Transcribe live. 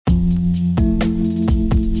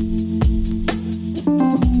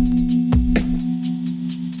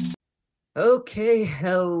Okay,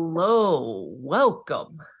 hello.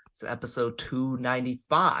 Welcome to episode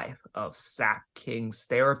 295 of Sack Kings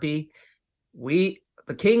Therapy. The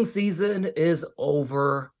King season is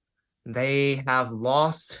over. They have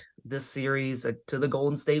lost this series to the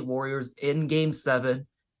Golden State Warriors in game 7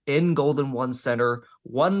 in Golden One Center,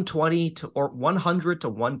 100 to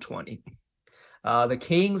 120. The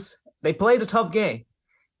Kings, they played a tough game,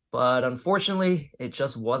 but unfortunately, it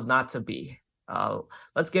just was not to be.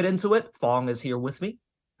 Let's get into it. Fong is here with me.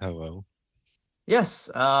 Hello. Yes.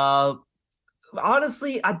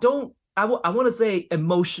 Honestly, I want to say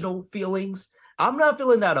emotional feelings. I'm not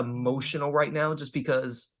feeling that emotional right now, just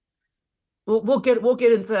because we'll get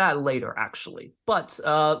into that later, actually. But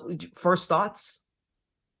first thoughts.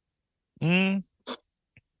 Mm,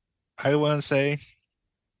 I want to say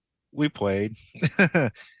we played.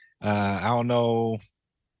 I don't know.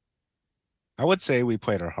 I would say we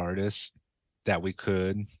played our hardest that we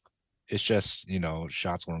could. It's just,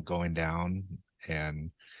 shots weren't going down.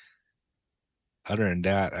 And other than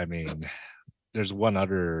that, I mean, there's one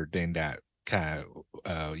other thing that kind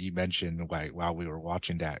of you mentioned like while we were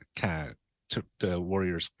watching that kind of took the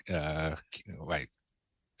Warriors like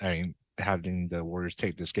I mean having the Warriors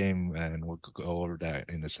take this game, and we'll go over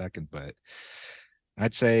that in a second. But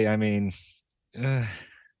I'd say, I mean, uh,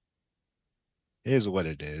 it is what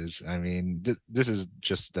it is. I mean, this is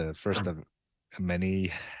just the first of many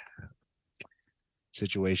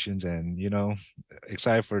situations, and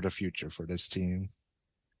excited for the future for this team.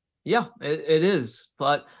 Yeah, it is.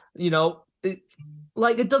 But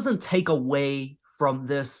it doesn't take away from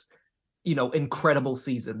this, incredible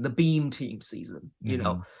season, the Beam Team season.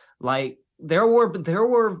 Hmm. Like there were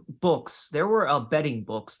betting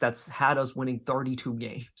books that's had us winning 32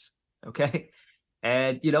 games. Okay.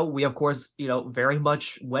 And we of course, very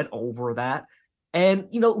much went over that. And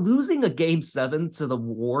losing a game 7 to the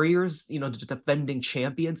Warriors, the defending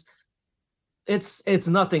champions, it's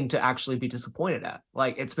nothing to actually be disappointed at.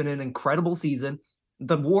 Like, it's been an incredible season.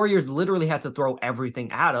 The Warriors literally had to throw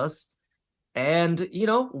everything at us, and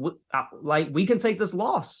like, we can take this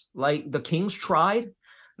loss. Like, the Kings tried,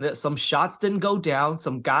 that some shots didn't go down,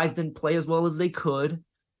 some guys didn't play as well as they could,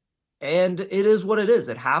 and it is what it is.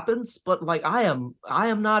 It happens. But like, I'm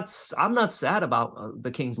not sad about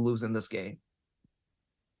the Kings losing this game.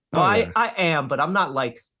 Oh Well, yeah. I am, but I'm not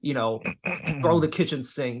like, throw the kitchen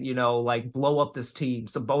sink, like blow up this team.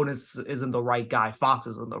 Sabonis isn't the right guy. Fox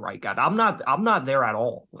isn't the right guy. I'm not there at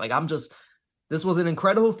all. Like, this was an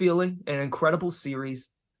incredible feeling, an incredible series.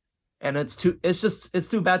 And it's too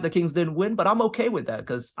bad the Kings didn't win, but I'm okay with that,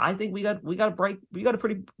 because I think we got a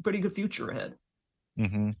pretty good future ahead.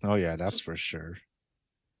 Oh yeah, that's for sure.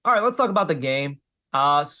 All right, let's talk about the game.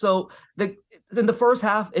 So the in the first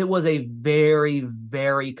half, it was a very,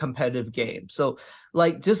 very competitive game. So,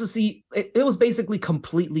 like, just to see, it was basically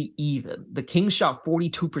completely even. The Kings shot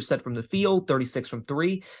 42% from the field, 36 from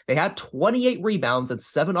three. They had 28 rebounds and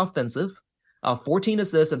 7 offensive, 14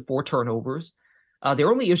 assists and 4 turnovers. Their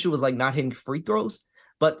only issue was like not hitting free throws.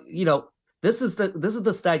 But this is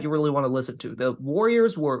the stat you really want to listen to. The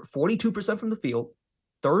Warriors were 42% from the field,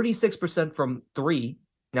 36% from three.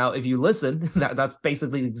 Now, if you listen, that's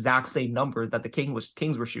basically the exact same numbers that the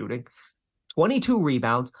Kings were shooting. 22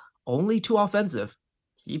 rebounds, only 2 offensive.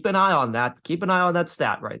 Keep an eye on that. Keep an eye on that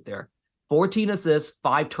stat right there. 14 assists,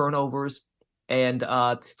 5 turnovers, and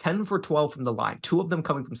 10 for 12 from the line. 2 of them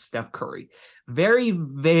coming from Steph Curry. Very,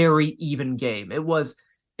 very even game. It was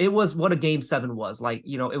what a game 7 was. Like,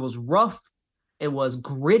 it was rough, it was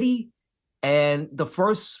gritty, and the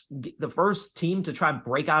first team to try and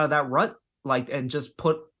break out of that rut, like, and just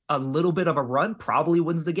put a little bit of a run, probably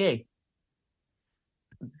wins the game.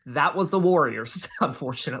 That was the Warriors,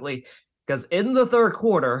 unfortunately, because in the third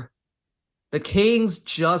quarter, the Kings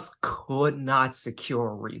just could not secure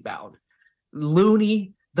a rebound.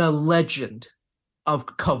 Looney, the legend of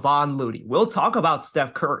Kevon Looney. We'll talk about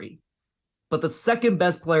Steph Curry, but the second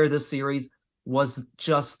best player this series was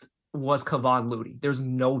Kevon Looney. There's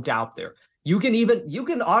no doubt there. You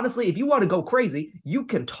can honestly, if you want to go crazy, you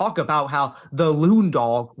can talk about how the Loon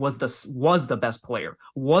Dog was the best player,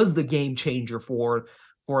 was the game changer for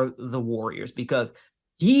the Warriors, because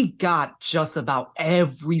he got just about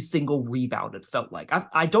every single rebound. It felt like,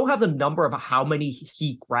 I don't have the number of how many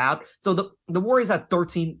he grabbed. So the Warriors had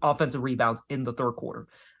 13 offensive rebounds in the third quarter.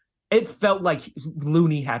 It felt like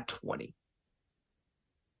Looney had 20.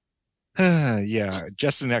 Yeah,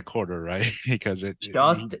 just in that quarter, right?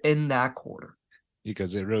 Just in that quarter.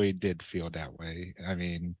 Because it really did feel that way. I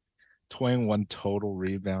mean, 21 total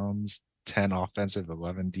rebounds, 10 offensive,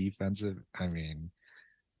 11 defensive. I mean,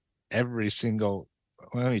 every single,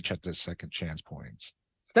 well, let me check the second chance points.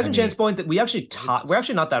 I Second mean, chance point that we actually we're it's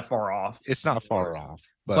actually not that far off. it's not far off,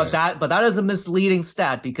 But but that is a misleading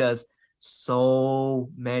stat because so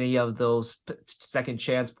many of those second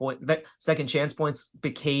chance points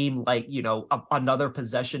became like, another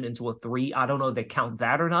possession into a three. I don't know if they count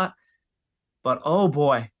that or not, but oh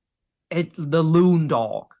boy, the loon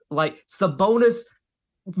dog. Like Sabonis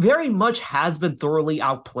very much has been thoroughly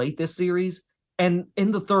outplayed this series. And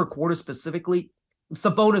in the third quarter specifically,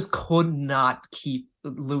 Sabonis could not keep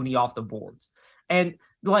Looney off the boards. And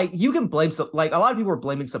like you can blame like a lot of people are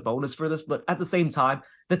blaming Sabonis for this, but at the same time,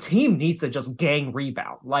 the team needs to just gang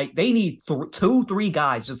rebound. Like they need 2-3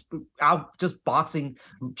 guys just boxing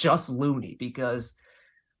just Looney because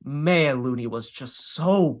man, Looney was just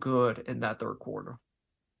so good in that third quarter.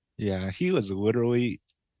 yeah, he was literally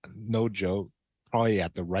no joke, probably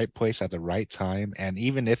at the right place at the right time. And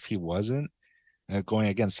even if he wasn't going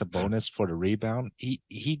against Sabonis for the rebound,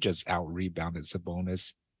 he just out rebounded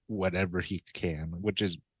Sabonis whatever he can, which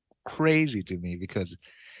is crazy to me because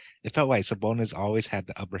it felt like Sabonis always had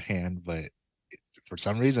the upper hand, but for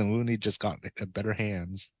some reason Looney just got better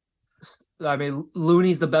hands. I mean,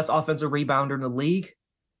 Looney's the best offensive rebounder in the league,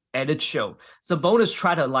 and it showed. Sabonis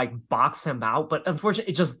tried to like box him out, but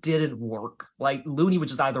unfortunately, it just didn't work. Like Looney would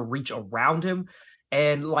just either reach around him,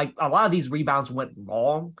 and like a lot of these rebounds went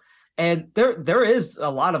long. And there is a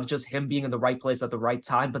lot of just him being in the right place at the right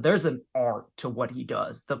time, but there's an art to what he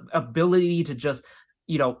does. The ability to just,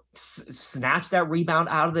 snatch that rebound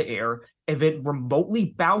out of the air. If it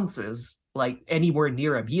remotely bounces like anywhere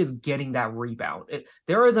near him, he is getting that rebound.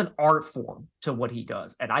 There is an art form to what he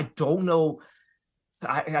does. And I don't know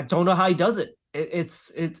how he does it.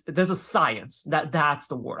 It's there's a science that's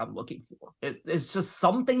the word I'm looking for. It's just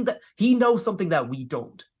something that he knows something that we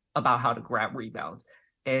don't about how to grab rebounds.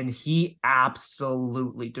 And he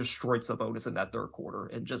absolutely destroyed Sabonis in that third quarter.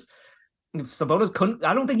 And just Sabonis couldn't,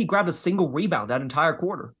 I don't think he grabbed a single rebound that entire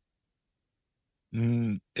quarter.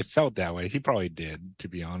 It felt that way. He probably did, to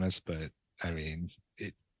be honest. But I mean,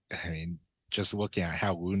 just looking at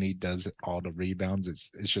how Looney does all the rebounds,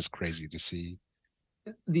 it's just crazy to see.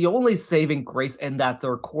 The only saving grace in that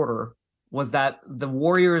third quarter was that the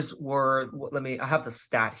Warriors were, I have the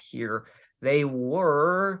stat here. They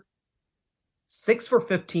were 6 for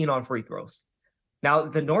 15 on free throws. Now,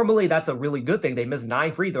 normally that's a really good thing. They missed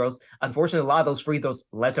 9 free throws. Unfortunately, a lot of those free throws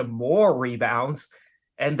led to more rebounds.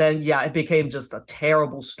 And then, yeah, it became just a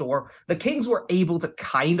terrible storm. The Kings were able to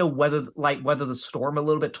kind of weather the storm a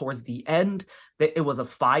little bit towards the end. It was a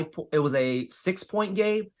 6-point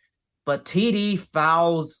game, but TD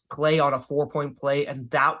fouls Clay on a 4-point play, and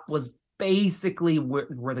that was basically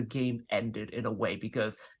where the game ended in a way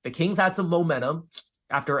because the Kings had some momentum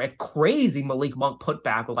after a crazy Malik Monk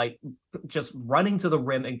putback, like just running to the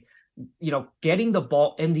rim and getting the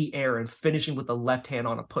ball in the air and finishing with the left hand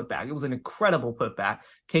on a putback. It was an incredible putback.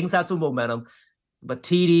 Kings had some momentum, but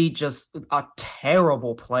TD just a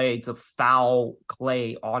terrible play to foul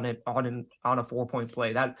Clay on a 4-point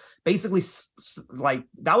play. That basically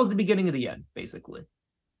that was the beginning of the end, basically.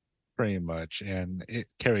 Pretty much, and it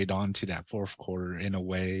carried on to that fourth quarter in a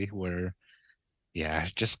way where, yeah,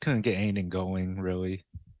 just couldn't get anything going really.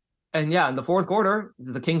 And yeah, in the fourth quarter,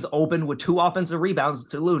 the Kings opened with 2 offensive rebounds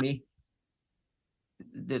to Looney.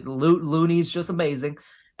 Looney's just amazing.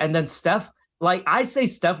 And then Steph, like I say,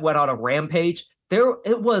 Steph went on a rampage.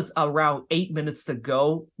 It was around 8 minutes to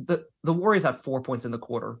go. The Warriors had 4 points in the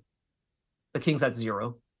quarter. The Kings had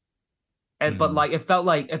 0. And but like it felt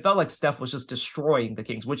like Steph was just destroying the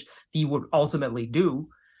Kings, which he would ultimately do.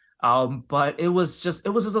 But it was just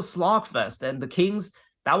a slog fest. And the Kings,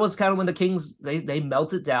 that was kind of when the Kings they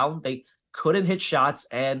melted down. They couldn't hit shots.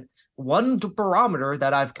 And one barometer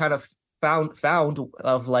that I've kind of found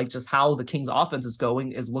of like just how the Kings offense is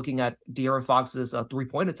going is looking at De'Aaron Fox's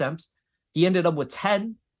 3-point attempts. He ended up with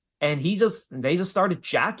 10, and they just started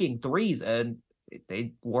jacking threes, and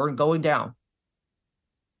they weren't going down.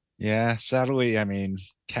 Yeah, sadly, I mean,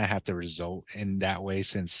 can't have the result in that way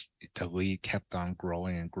since the league kept on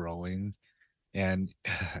growing and growing. And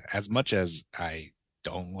as much as I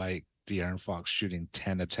don't like De'Aaron Fox shooting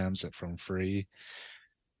 10 attempts from free,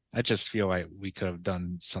 I just feel like we could have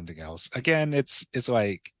done something else. Again, it's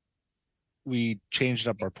like we changed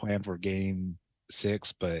up our plan for game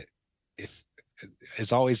 6, but if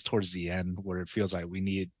it's always towards the end where it feels like we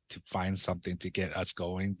need to find something to get us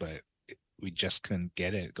going, but we just couldn't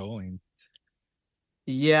get it going.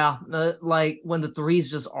 Yeah, like when the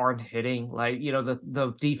threes just aren't hitting, like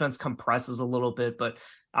the defense compresses a little bit, but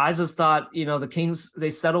I just thought the Kings, they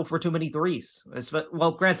settled for too many threes.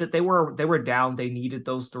 Well, granted they were down, they needed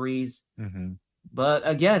those threes, But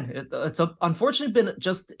again, unfortunately been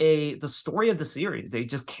just the story of the series. They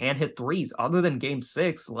just can't hit threes other than game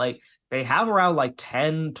six. Like they have around like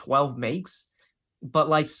 10, 12 makes, but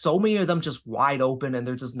like so many of them just wide open and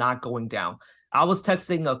they're just not going down. I was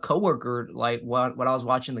texting a coworker like when I was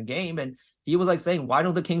watching the game, and he was like saying, why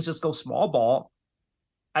don't the Kings just go small ball?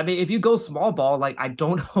 I mean, if you go small ball, like I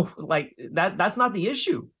don't know, like that's not the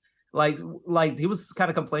issue. Like like he was kind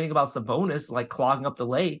of complaining about Sabonis like clogging up the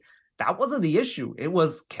lane. That wasn't the issue. It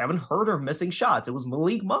was Kevin Herter missing shots. It was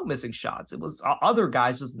Malik Monk missing shots. It was other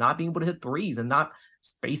guys just not being able to hit threes and not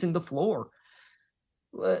spacing the floor.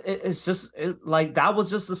 It's just like that was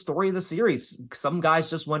just the story of the series. Some guys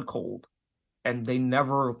just went cold and they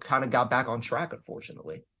never kind of got back on track,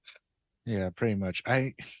 unfortunately. Yeah, pretty much.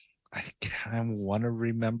 I kind of want to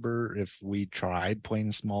remember if we tried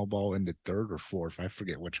playing small ball in the third or fourth. I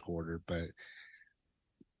forget which quarter, but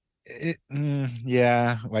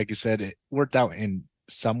yeah, like you said, it worked out in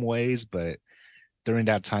some ways, but during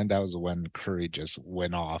that time, that was when Curry just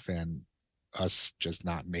went off and us just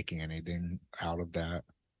not making anything out of that.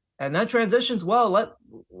 And that transitions well.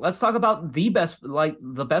 Let's talk about the best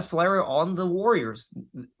player on the Warriors.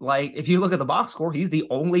 Like if you look at the box score, he's the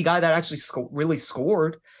only guy that actually really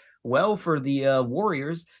scored well for the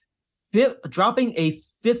Warriors, dropping a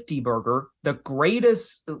 50 burger, the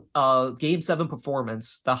greatest game seven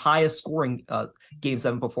performance, the highest scoring game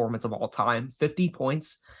seven performance of all time, 50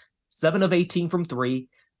 points, 7 of 18 from three,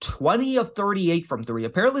 20 of 38 from three,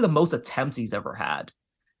 apparently the most attempts he's ever had.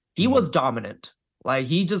 He was dominant. Like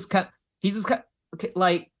he just kept,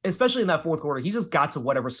 like, especially in that fourth quarter, he just got to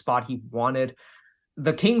whatever spot he wanted.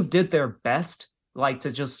 The Kings did their best, like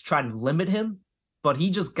to just try and limit him, but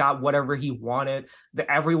he just got whatever he wanted.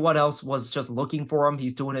 Everyone else was just looking for him.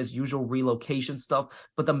 He's doing his usual relocation stuff.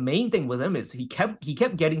 But the main thing with him is he kept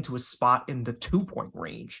getting to a spot in the 2-point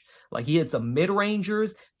range. Like he had some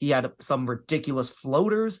mid-rangers, he had some ridiculous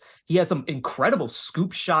floaters, he had some incredible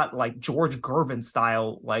scoop shot, like George Gervin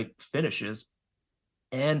style, like finishes.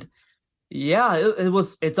 And yeah, it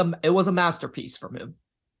was a masterpiece from him.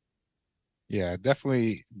 Yeah,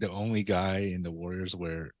 definitely the only guy in the Warriors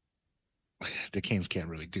where the Kings can't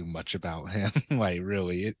really do much about him. Like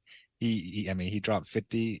really, I mean, he dropped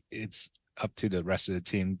 50. It's up to the rest of the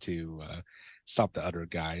team to stop the other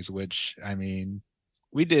guys. Which I mean,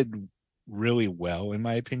 we did really well in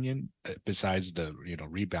my opinion. Besides the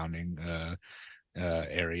rebounding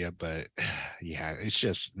area, but yeah, it's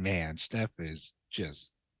just man, Steph is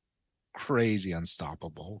just crazy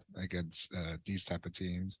unstoppable against these type of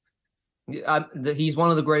teams. He's one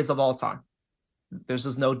of the greatest of all time. There's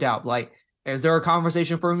just no doubt. Like, is there a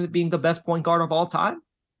conversation for him being the best point guard of all time?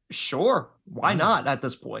 Sure, why not at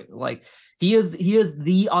this point? Like, he is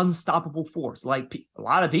the unstoppable force. Like a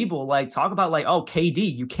lot of people like talk about like, oh,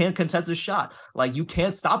 KD, you can't contest his shot. Like you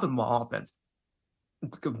can't stop him on offense.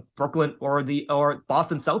 Brooklyn or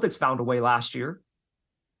Boston Celtics found a way last year,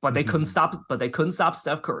 but they couldn't stop. But they couldn't stop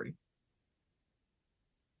Steph Curry.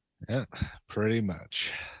 Yeah, pretty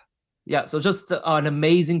much. Yeah, so just an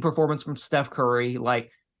amazing performance from Steph Curry.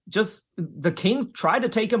 Like, just the Kings tried to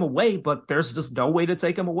take him away, but there's just no way to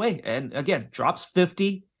take him away. And again, drops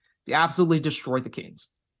 50, they absolutely destroyed the Kings.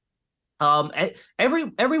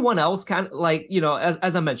 Everyone else kind of like,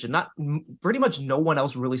 as I mentioned, not pretty much no one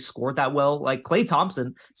else really scored that well. Like Klay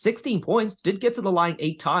Thompson, 16 points, did get to the line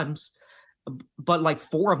 8 times, but like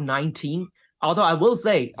 4 of 19. Although I will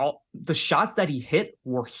say the shots that he hit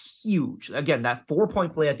were huge. Again, that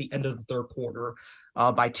 4-point play at the end of the third quarter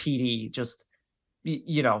by TD, just,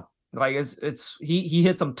 like he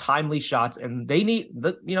hit some timely shots, and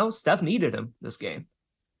Steph needed him this game.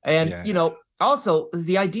 And, also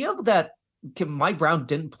the idea that Mike Brown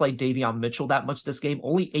didn't play Davion Mitchell that much this game,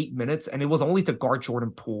 only 8 minutes, and it was only to guard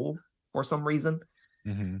Jordan Poole for some reason.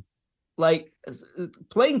 Mm-hmm. Like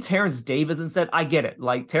playing Terrence Davis instead, I get it.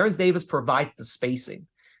 Like Terrence Davis provides the spacing,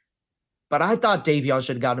 but I thought Davion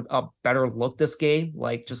should have gotten a better look this game.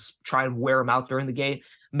 Like just try and wear him out during the game.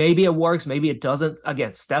 Maybe it works, maybe it doesn't.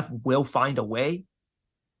 Again, Steph will find a way.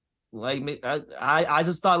 Like I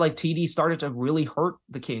just thought like TD started to really hurt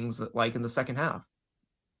the Kings like in the second half.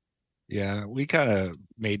 Yeah, we kind of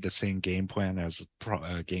made the same game plan as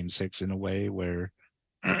game 6 in a way where,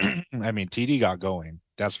 I mean, TD got going.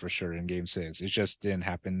 That's for sure in game 6. It just didn't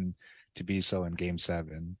happen to be so in game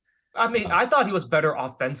 7. I mean, I thought he was better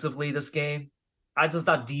offensively this game. I just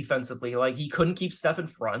thought defensively, like he couldn't keep Steph in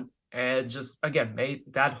front and just, again, made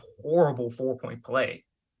that horrible 4-point play.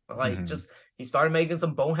 Like just, he started making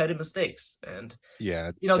some boneheaded mistakes. And,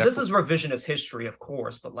 yeah, this is revisionist history, of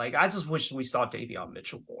course, but like, I just wish we saw Davion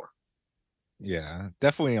Mitchell more. Yeah,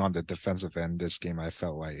 definitely on the defensive end, this game, I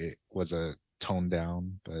felt like it was a toned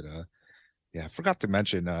down. But yeah, I forgot to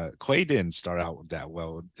mention Clay didn't start out that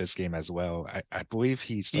well this game as well. I believe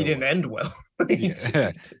he He started didn't what? end well.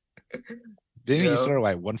 Yeah, You didn't he know, start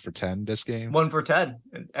like 1 for 10 this game? 1 for 10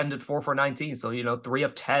 and ended 4 for 19. So, 3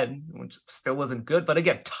 of 10, which still wasn't good. But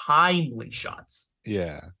again, timely shots.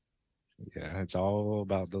 Yeah, yeah, it's all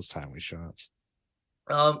about those timely shots.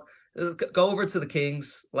 Um, let's go over to the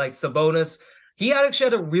Kings. Like Sabonis, he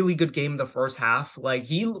actually had a really good game in the first half. Like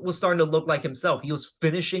he was starting to look like himself. He was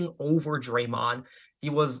finishing over Draymond. He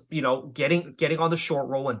was, getting on the short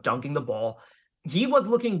roll and dunking the ball. He was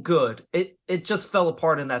looking good. It just fell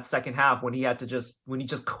apart in that second half when he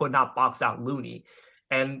just could not box out Looney.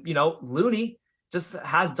 And Looney just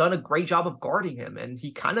has done a great job of guarding him. And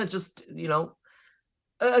he kind of just,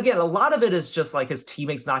 again, a lot of it is just like his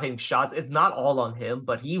teammates not hitting shots. It's not all on him,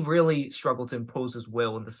 but he really struggled to impose his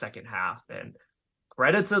will in the second half. And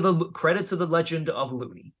credit to the legend of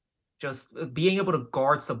Looney, just being able to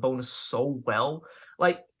guard Sabonis so well.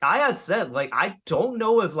 Like I had said, like I don't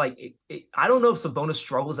know if I don't know if Sabonis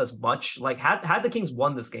struggles as much. Like had the Kings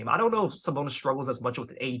won this game, I don't know if Sabonis struggles as much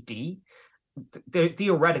with AD.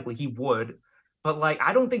 Theoretically, he would, but like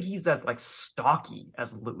I don't think he's as like stocky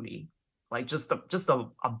as Looney. Like just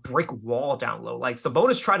a brick wall down low. Like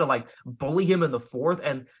Sabonis tried to like bully him in the fourth,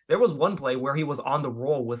 and there was one play where he was on the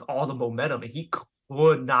roll with all the momentum, and he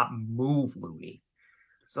could not move Looney.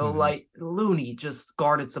 So Mhm. like Looney just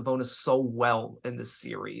guarded Sabonis so well in this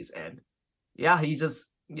series, and yeah, he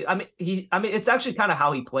just. I mean, it's actually kind of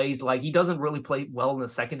how he plays. Like he doesn't really play well in the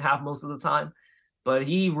second half most of the time, but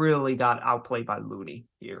he really got outplayed by Looney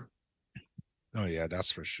here. Oh yeah,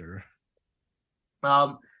 that's for sure.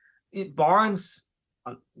 Um, Barnes,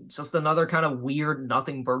 just another kind of weird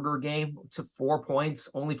nothing burger game to 4 points,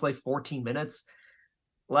 only play 14 minutes.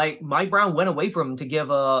 Like Mike Brown went away from him to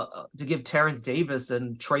give Terrence Davis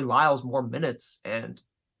and Trey Lyles more minutes, and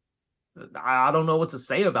I don't know what to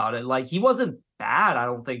say about it. Like he wasn't bad, I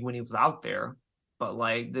don't think, when he was out there, but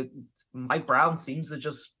like Mike Brown seems to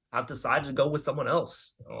just have decided to go with someone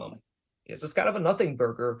else. It's just kind of a nothing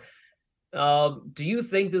burger. Do you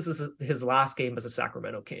think this is his last game as a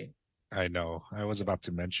Sacramento King? I know. I was about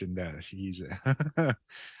to mention that he's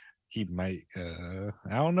he might I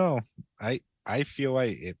don't know. I feel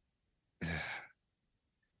like it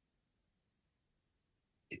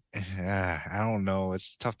I don't know.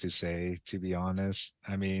 It's tough to say, to be honest.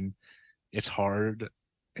 I mean, it's hard,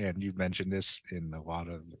 and you've mentioned this in a lot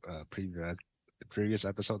of previous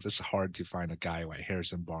episodes. It's hard to find a guy like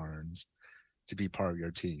Harrison Barnes to be part of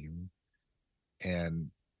your team.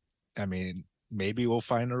 And I mean, maybe we'll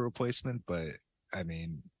find a replacement, but I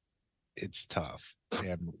mean, it's tough.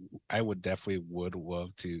 And I would definitely would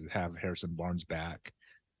love to have Harrison Barnes back,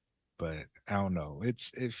 but I don't know.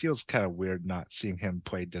 It feels kind of weird not seeing him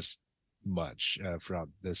play this much throughout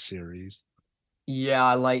this series.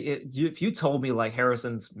 Yeah, like if you told me like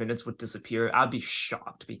Harrison's minutes would disappear, I'd be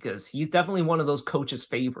shocked because he's definitely one of those coach's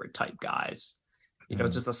favorite type guys.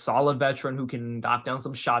 Mm, Just a solid veteran who can knock down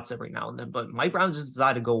some shots every now and then. But Mike Brown just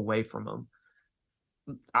decided to go away from him.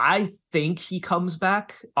 I think he comes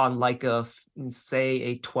back on like say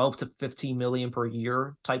a 12 to 15 million per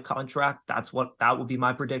year type contract. That would be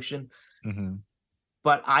my prediction. hmm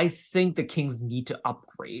But I think the Kings need an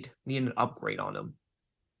upgrade on him.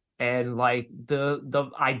 And like the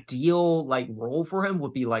ideal like role for him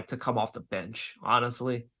would be like to come off the bench,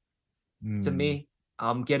 honestly, to mm, me.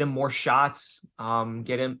 Get him more shots,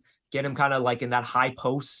 get him kind of like in that high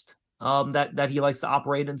post that he likes to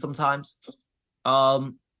operate in sometimes.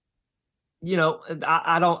 Um,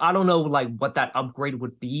 I don't know like what that upgrade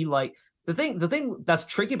would be. Like the thing that's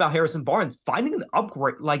tricky about Harrison Barnes, finding an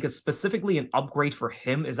upgrade, like specifically an upgrade for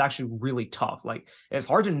him, is actually really tough. Like it's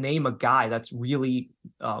hard to name a guy that's really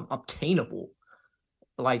obtainable,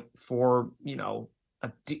 like for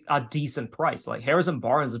a decent price. Like Harrison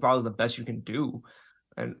Barnes is probably the best you can do,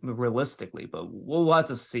 and realistically, but we'll have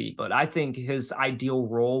to see. But I think his ideal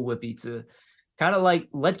role would be to kind of like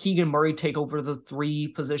let Keegan Murray take over the three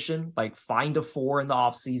position, like find a four in the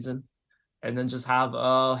offseason, and then just have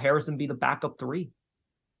Harrison be the backup three.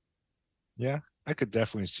 yeah, I could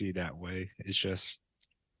definitely see that way. It's just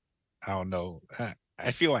I don't know.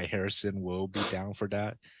 I feel like Harrison will be down for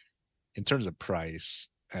that. In terms of price,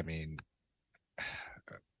 I mean,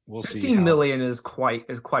 we'll see 15 how. million is quite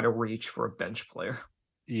a reach for a bench player.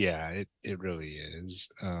 Yeah, it really is.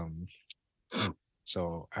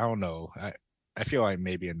 So I don't know. I feel like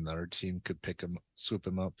maybe another team could pick him, swoop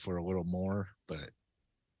him up for a little more, but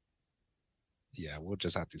yeah, we'll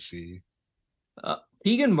just have to see.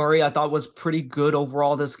 Keegan Murray, I thought was pretty good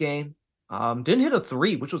overall this game. Didn't hit a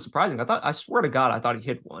three, which was surprising. I swear to God, I thought he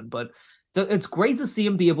hit one, but it's great to see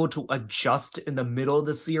him be able to adjust in the middle of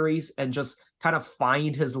the series and just kind of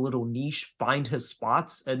find his little niche, find his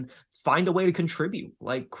spots, and find a way to contribute.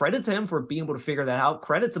 Like, credit to him for being able to figure that out.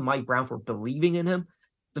 Credit to Mike Brown for believing in him.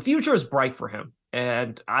 The future is bright for him.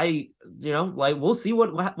 And like, we'll see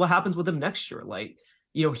what happens with him next year. Like,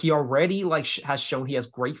 he already has shown he has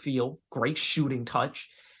great feel, great shooting touch,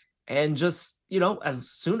 and just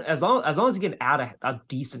as long as he can add a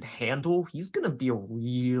decent handle, he's gonna be a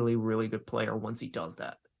really, really good player once he does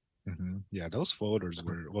that. Yeah, those floaters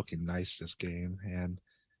were looking nice this game, and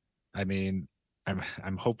I mean,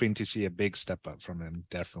 I'm hoping to see a big step up from him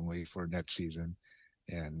definitely for next season.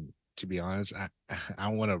 And to be honest, I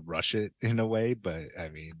don't want to rush it in a way, but I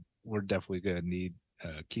mean, we're definitely gonna need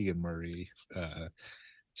Keegan Murray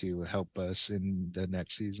to help us in the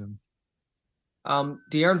next season.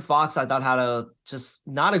 De'Aaron Fox, I thought, had a just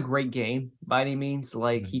not a great game by any means.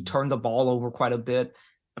 Like, he turned the ball over quite a bit,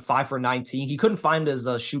 5 for 19. He couldn't find his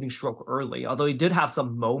shooting stroke early, although he did have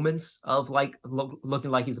some moments of like looking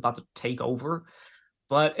like he's about to take over.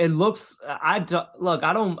 But it looks, I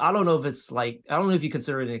don't know if it's like, I don't know if you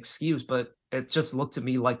consider it an excuse, but it just looked to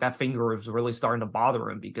me like that finger was really starting to bother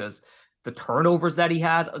him because the turnovers that he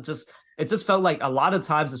had, it just felt like a lot of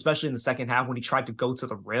times, especially in the second half, when he tried to go to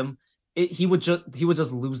the rim, he would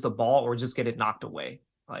just lose the ball or just get it knocked away.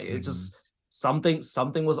 Like, it just something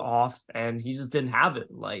was off, and he just didn't have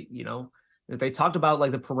it. Like, they talked about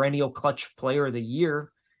like the perennial clutch player of the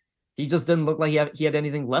year. He just didn't look like he had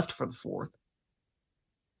anything left for the fourth.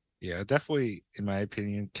 Yeah, definitely, in my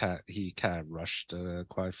opinion, he kind of rushed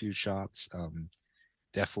quite a few shots.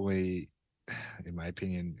 Definitely, in my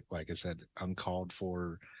opinion, like I said, uncalled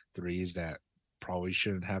for threes that probably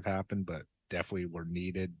shouldn't have happened, but definitely were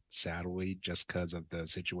needed, sadly, just because of the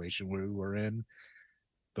situation we were in.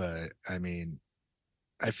 But I mean,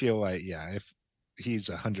 I feel like, yeah, if he's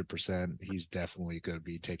 100%, he's definitely going to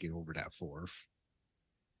be taking over that fourth.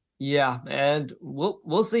 Yeah, and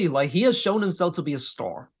we'll see. Like, he has shown himself to be a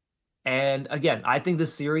star. And again, I think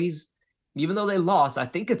this series, even though they lost, I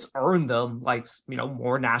think it's earned them like,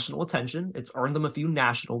 more national attention. It's earned them a few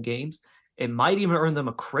national games. It might even earn them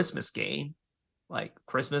a Christmas game, like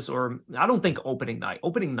Christmas, or I don't think opening night.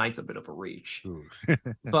 Opening night's a bit of a reach.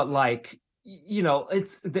 But like,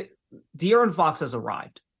 it's De'Aaron Fox has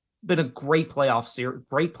arrived. Been a great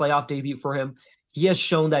great playoff debut for him. He has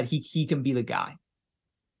shown that he can be the guy.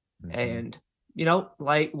 And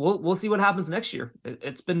like, we'll see what happens next year.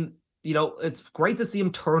 It's been, it's great to see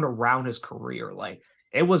him turn around his career. Like,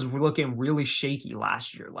 it was looking really shaky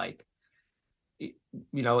last year. Like,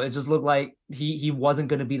 it just looked like he wasn't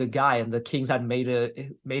going to be the guy, and the Kings had made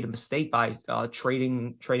a mistake by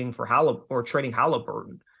trading for trading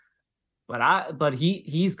Halliburton. But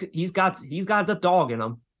he's got the dog in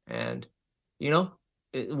him, and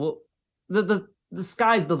the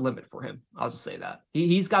sky's the limit for him. I'll just say that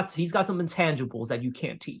he's got some intangibles that you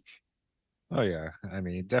can't teach. Oh yeah, I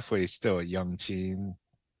mean, definitely still a young team,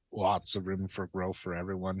 lots of room for growth for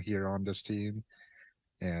everyone here on this team,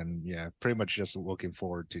 and yeah, pretty much just looking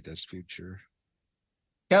forward to this future.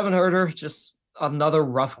 Kevin Huerter, just another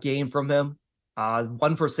rough game from him.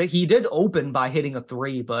 1 for 6. He did open by hitting a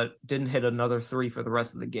three, but didn't hit another three for the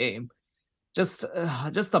rest of the game. Just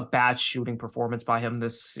a bad shooting performance by him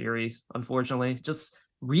this series, unfortunately. Just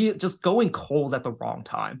going cold at the wrong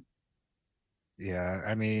time. Yeah,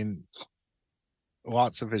 I mean,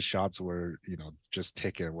 lots of his shots were, just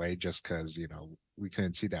taken away just because, we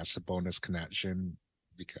couldn't see that Sabonis connection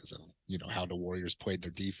because of, how the Warriors played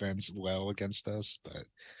their defense well against us. But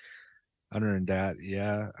other than that,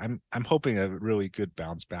 yeah, I'm hoping a really good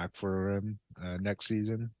bounce back for him next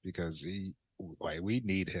season because we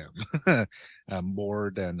need him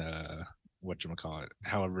more than whatchamacallit,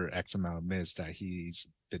 however X amount of minutes that he's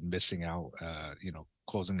been missing out,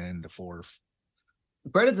 closing in the fourth.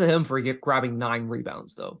 Credit to him for grabbing 9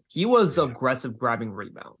 rebounds, though. He was aggressive grabbing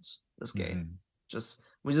rebounds this game.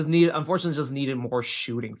 We unfortunately just needed more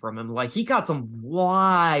shooting from him. Like, he got some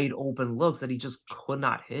wide open looks that he just could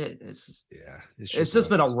not hit. It's just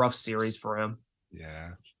been a rough series for him.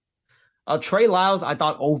 Yeah. Trey Lyles, I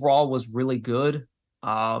thought overall was really good.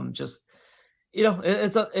 He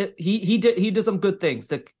did some good things.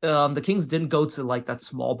 The Kings didn't go to like that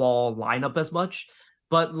small ball lineup as much,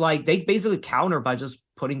 but like they basically counter by just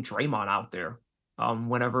putting Draymond out there.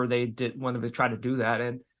 Whenever they tried to do that,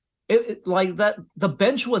 and it like that the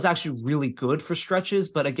bench was actually really good for stretches,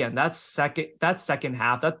 but again, that second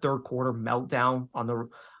half, that third quarter meltdown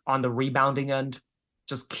on the rebounding end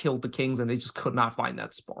just killed the Kings, and they just could not find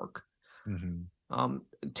that spark.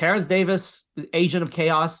 Terrence Davis, agent of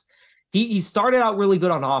chaos, he started out really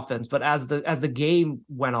good on offense, but as the game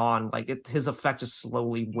went on, like his effect just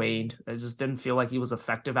slowly waned. I just didn't feel like he was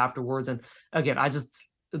effective afterwards. And again,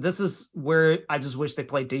 this is where I just wish they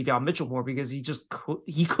played Davion Mitchell more because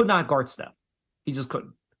he could not guard Steph. He just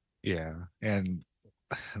couldn't. Yeah, and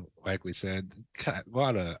like we said, a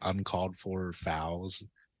lot of uncalled for fouls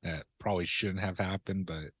that probably shouldn't have happened,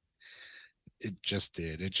 but it just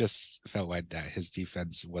did. It just felt like that his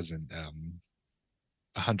defense wasn't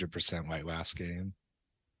 100% like last game.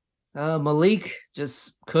 Malik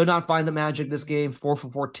just could not find the magic this game. 4 for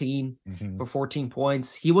 14 for 14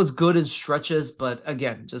 points. He was good in stretches, but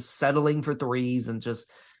again, just settling for threes and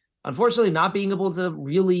just unfortunately not being able to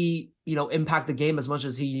really, impact the game as much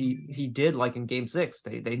as he did like in game 6.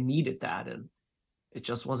 They needed that and it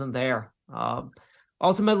just wasn't there.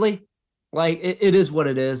 Ultimately, like it is what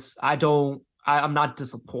it is. I'm not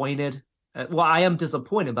disappointed. Well, I am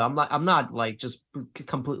disappointed, but I'm not like just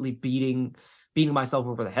completely beating myself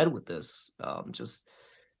over the head with this. Just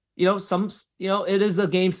it is a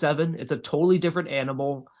game 7. It's a totally different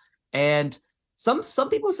animal, and some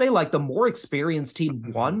people say like the more experienced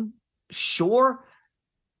team won. Sure,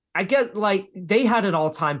 I get like they had an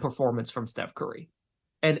all-time performance from Steph Curry,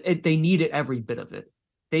 and they needed every bit of it.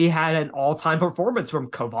 They had an all-time performance from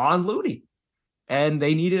Kevon Looney, and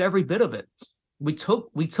they needed every bit of it. We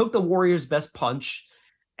took the Warriors' best punch,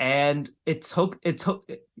 and it took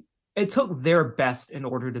their best in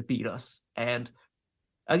order to beat us. And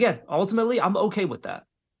again, ultimately, I'm okay with that.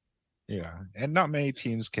 Yeah, and not many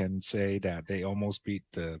teams can say that they almost beat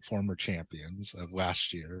the former champions of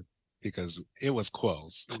last year because it was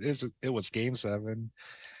close. It was game 7,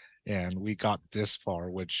 and we got this far,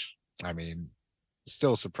 which I mean,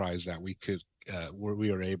 still surprised that we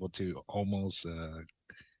were able to almost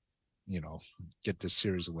get this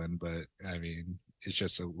series win, but I mean, it's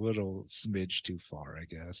just a little smidge too far, I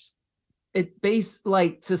guess. It based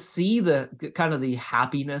like to see the kind of the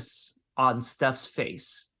happiness on Steph's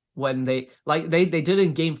face when they did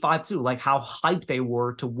in game 5 too, like how hyped they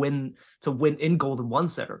were to win in Golden One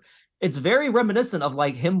Center. It's very reminiscent of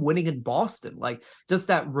like him winning in Boston, like just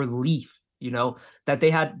that relief, that they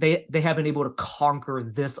have been able to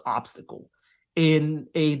conquer this obstacle in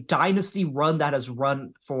a dynasty run that has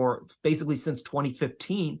run for basically since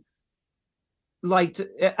 2015. Like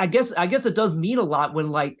I guess it does mean a lot when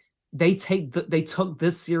like they took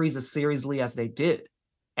this series as seriously as they did,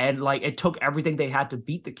 and like it took everything they had to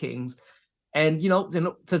beat the Kings, and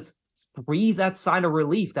to breathe that sign of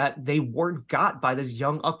relief that they weren't got by this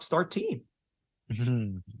young upstart team.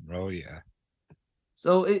 Oh yeah.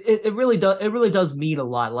 So it really does mean a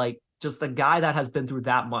lot. Like just the guy that has been through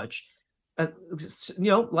that much,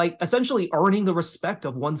 like essentially earning the respect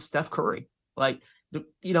of one Steph Curry. Like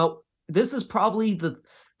this is probably the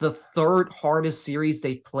third hardest series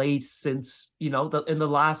they played since in the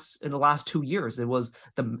last 2 years. It was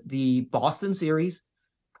the Boston series,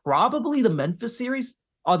 probably the Memphis series.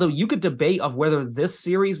 Although you could debate of whether this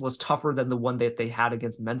series was tougher than the one that they had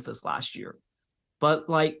against Memphis last year, but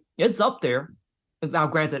like it's up there. Now,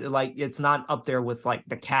 granted, like it's not up there with like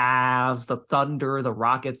the Cavs, the Thunder, the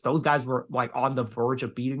Rockets. Those guys were like on the verge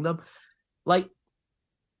of beating them. Like,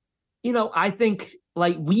 I think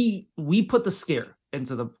like we put the scare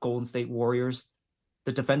into the Golden State Warriors,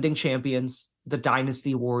 the defending champions, the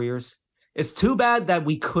Dynasty Warriors. It's too bad that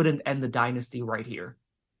we couldn't end the dynasty right here.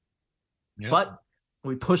 Yep. But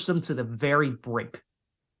we pushed them to the very brink.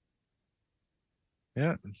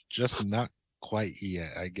 Yeah, just not quite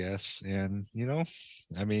yet, I guess. And,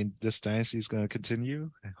 I mean, this dynasty is going to continue.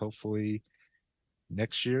 Hopefully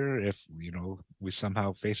next year, if, we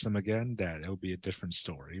somehow face them again, that it'll be a different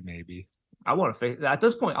story, maybe. At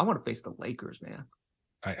this point, I want to face the Lakers, man.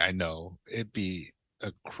 I know. It'd be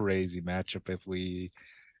a crazy matchup if we,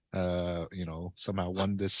 somehow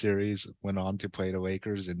won this series, went on to play the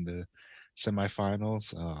Lakers in the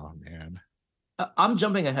semifinals. Oh, man. I'm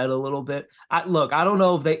jumping ahead a little bit. I don't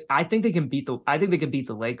know if I think they can beat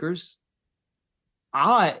the Lakers.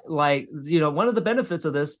 One of the benefits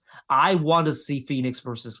of this, I want to see Phoenix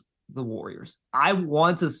versus the Warriors. I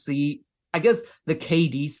want to see, I guess, the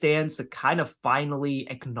KD stands to kind of finally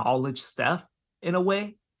acknowledge Steph in a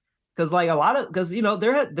way. Because like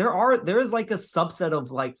there is like a subset of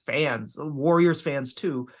like fans, Warriors fans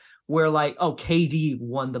too, where like, oh, KD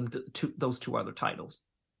won them those 2 other titles.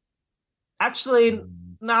 Actually,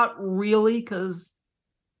 not really, because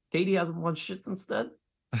KD hasn't won shit since then.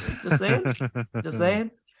 Just saying.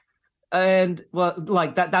 And well,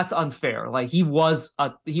 like that's unfair. Like he was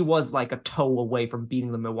like a toe away from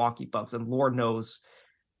beating the Milwaukee Bucks, and Lord knows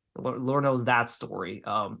that story.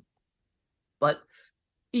 But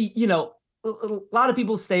a lot of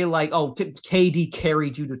people say like, oh, KD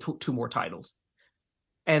carried you to two more titles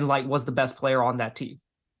and like was the best player on that team.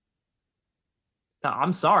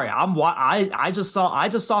 I'm sorry. I just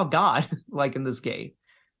saw God like in this game.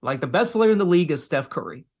 Like the best player in the league is Steph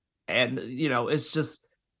Curry. And it's just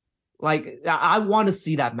like I want to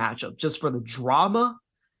see that matchup just for the drama,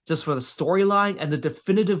 just for the storyline, and the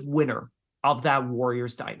definitive winner of that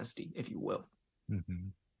Warriors dynasty, if you will.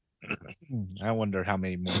 Mm-hmm. I wonder how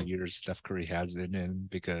many more years Steph Curry has in him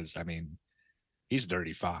because I mean he's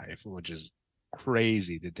 35, which is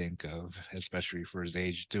crazy to think of, especially for his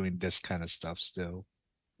age, doing this kind of stuff still.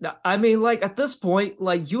 I mean, like at this point,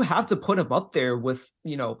 like you have to put him up there with,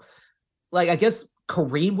 like I guess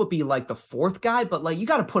Kareem would be like the fourth guy, but like you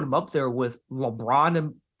got to put him up there with LeBron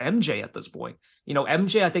and MJ at this point.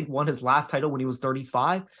 MJ I think won his last title when he was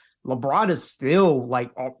 35. LeBron is still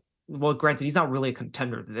like, well, granted he's not really a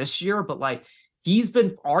contender this year, but like he's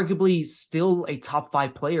been arguably still a top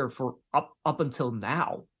 5 player for up until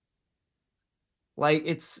now. Like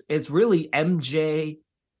it's really MJ,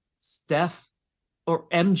 Steph, or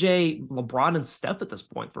MJ, LeBron, and Steph at this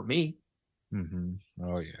point for me. Mm-hmm.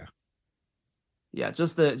 Oh yeah. Yeah,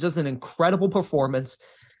 just an incredible performance.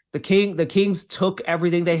 The Kings took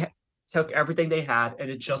everything they had,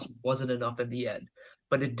 and it just wasn't enough in the end.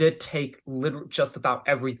 But it did take literally just about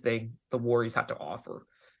everything the Warriors had to offer.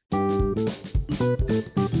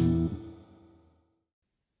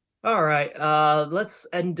 All right, let's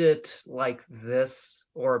end it like this,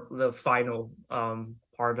 or the final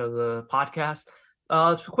part of the podcast.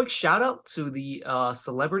 A quick shout out to the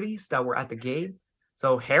celebrities that were at the game.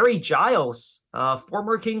 So Harry Giles,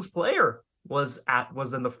 former Kings player, was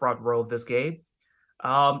in the front row of this game.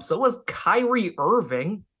 So was Kyrie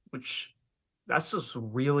Irving, which that's just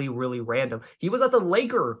really, really random. He was at the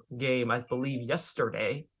Laker game, I believe,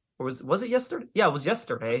 yesterday. Or was it yesterday? Yeah, it was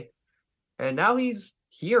yesterday. And now he's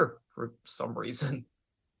here for some reason.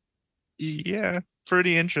 Yeah,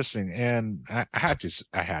 pretty interesting. And I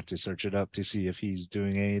had to search it up to see if he's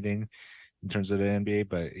doing anything in terms of the NBA,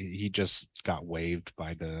 but he just got waived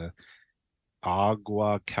by the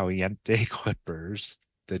Agua Caliente Clippers,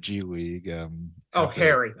 the G League.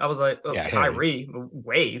 Harry. I was like, yeah, Kyrie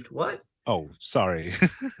waived. What? Oh, sorry.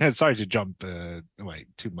 Sorry to jump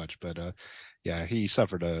too much, but yeah, he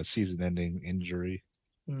suffered a season-ending injury.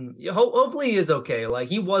 Hopefully he is okay. Like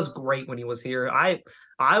he was great when he was here.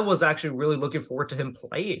 I was actually really looking forward to him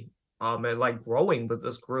playing and like growing with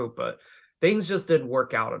this group, but things just didn't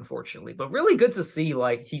work out, unfortunately. But really good to see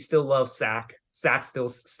like he still loves Sack. Sack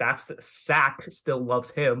still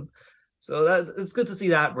loves him. So that it's good to see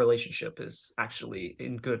that relationship is actually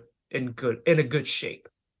in a good shape.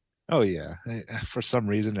 Oh yeah. For some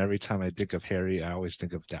reason, every time I think of Harry, I always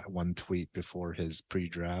think of that one tweet before his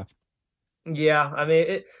pre-draft. Yeah, I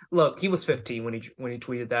mean, look, he was 15 when he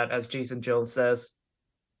tweeted that, as Jason Jones says.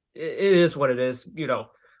 It is what it is,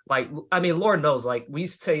 Like, I mean, Lord knows, like we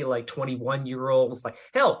say, like 21-year-olds, like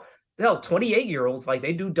hell, 28-year-olds, like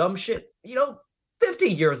they do dumb shit.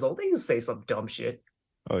 15 years old, they can say some dumb shit.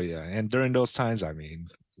 Oh yeah, and during those times, I mean,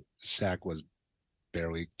 Sack was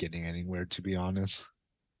barely getting anywhere, to be honest.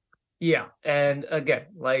 Yeah, and again,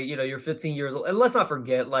 like you're 15 years old, and let's not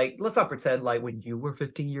forget, like let's not pretend like when you were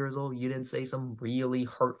 15 years old, you didn't say some really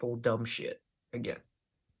hurtful, dumb shit again.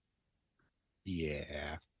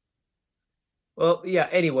 Yeah. Well, yeah.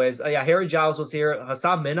 Anyways, yeah, Harry Giles was here.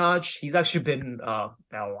 Hassan Minhaj, he's actually been at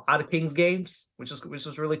a lot of Kings games, which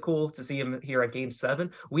is really cool to see him here at Game 7.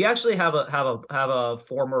 We actually have a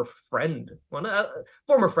former friend,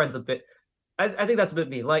 former friend's a bit. I think that's a bit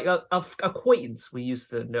mean. Like a acquaintance we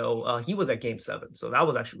used to know. He was at Game 7, so that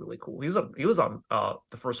was actually really cool. He was on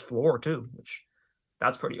the first floor too, which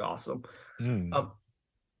that's pretty awesome. Mm.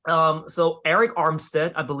 So Eric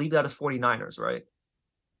Armstead, I believe that is 49ers, right?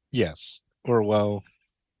 Yes. Or well,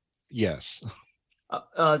 yes.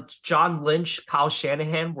 John Lynch, Kyle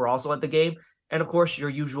Shanahan were also at the game, and of course your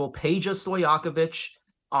usual Peja Stojakovic,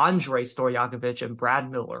 Andre Stojakovic, and Brad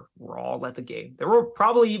Miller were all at the game. There were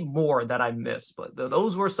probably more that I missed, but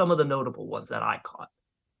those were some of the notable ones that I caught.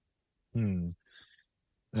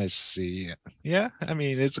 I see. Yeah, I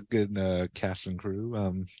mean it's a good cast and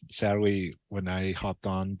crew. Sadly, when I hopped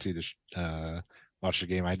on to the watch the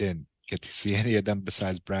game, I didn't get to see any of them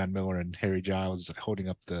besides Brad Miller and Harry Giles holding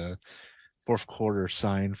up the fourth quarter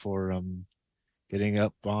sign for getting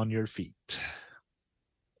up on your feet.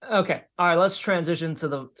 Okay. All right, let's transition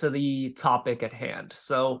to the topic at hand.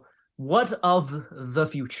 So, what of the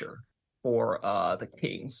future for the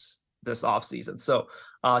Kings this offseason? So,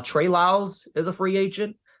 Trey Lyles is a free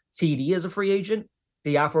agent, TD is a free agent,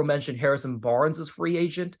 The aforementioned Harrison Barnes is free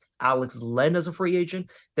agent. Alex Len is a free agent.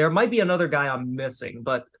 There might be another guy I'm missing,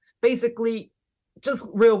 but basically, just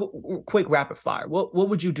real quick rapid fire. What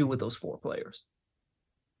would you do with those four players?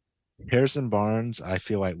 Harrison Barnes, I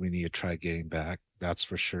feel like we need to try getting back. That's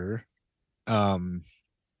for sure. Um,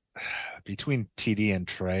 between TD and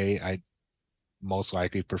Trey, I most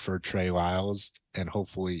likely prefer Trey Lyles, and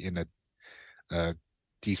hopefully in a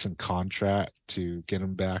decent contract to get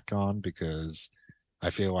him back on, because I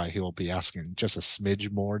feel like he'll be asking just a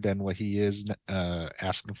smidge more than what he is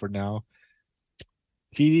asking for now.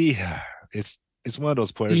 TD, it's one of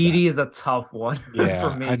those players that, TD is a tough one for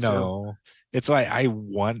yeah, I me too. know. It's like I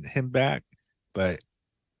want him back, but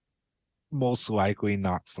most likely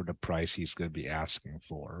not for the price he's going to be asking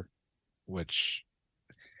for, which,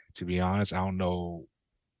 to be honest, I don't know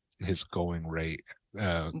his going rate,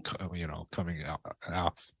 coming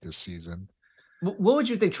out this season. What would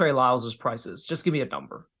you think Trey Lyles' price is? Just give me a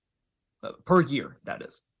number per year. That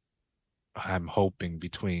is. I'm hoping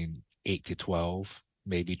between 8 to 12,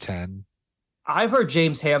 maybe 10. I've heard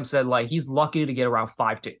James Ham said like he's lucky to get around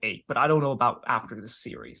 5 to 8, but I don't know about after this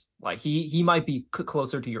series. Like he might be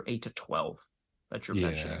closer to your 8 to 12 that you're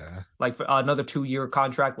mentioning. Yeah, Like for another 2 year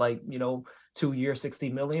contract, like 2 year 60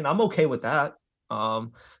 million. I'm okay with that.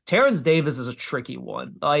 Terrence Davis is a tricky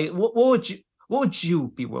one. Like what would you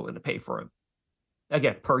be willing to pay for him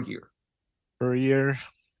again per year? per year,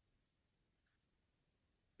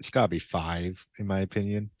 it's got to be 5, in my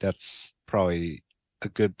opinion. That's probably a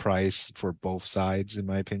good price for both sides, in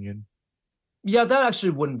my opinion. Yeah, that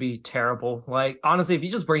actually wouldn't be terrible. Like honestly, if you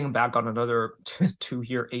just bring him back on another 2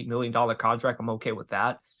 year $8 million contract, I'm okay with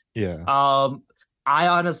that. Yeah, Um, I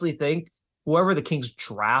honestly think whoever the Kings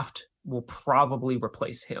draft will probably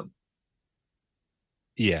replace him.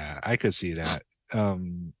 yeah, I could see that.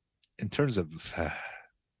 In terms of, yeah,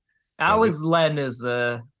 we, Alex Len is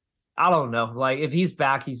I don't know. Like if he's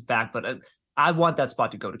back, he's back. But I want that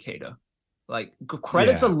spot to go to Kada. Like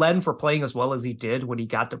credit to yeah, Len for playing as well as he did when he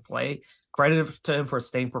got to play. Credit to him for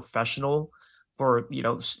staying professional for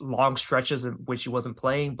long stretches in which he wasn't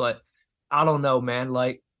playing. But I don't know, man.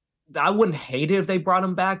 Like I wouldn't hate it if they brought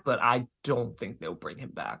him back, but I don't think they'll bring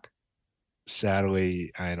him back.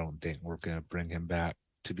 sadly, I don't think we're gonna bring him back.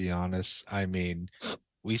 To be honest, I mean,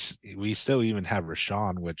 we still even have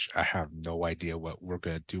Rashawn, which I have no idea what we're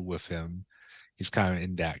gonna do with him. He's kind of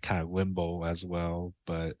in that kind of limbo as well.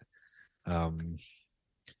 But um,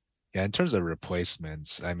 yeah, in terms of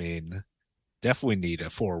replacements, I mean, definitely need a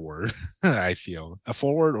forward. I feel a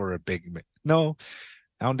forward or a big man. No,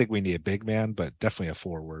 I don't think we need a big man, but definitely a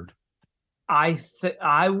forward.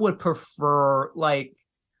 I would prefer like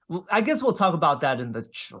I guess we'll talk about that in the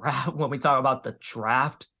draft when we talk about the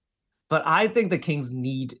draft. But I think the Kings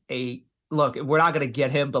need a look. We're not going to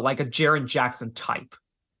get him, but like a Jaren Jackson type,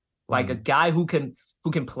 like a Hmm. guy who can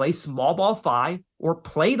play small ball five or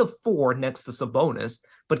play the four next to Sabonis,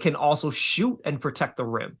 but can also shoot and protect the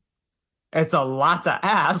rim. It's a lot to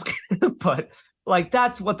ask, but like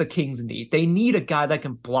that's what the Kings need. They need a guy that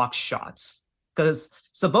can block shots because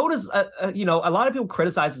Sabonis, a lot of people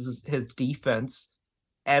criticize his defense,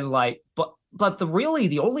 and like, but the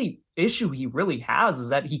only issue he really has is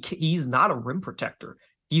that he's not a rim protector.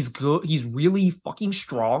 He's good. He's really fucking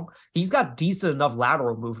strong. He's got decent enough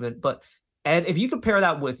lateral movement, and if you compare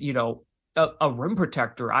that with a rim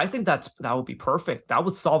protector, I think that would be perfect. That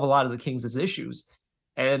would solve a lot of the Kings' issues.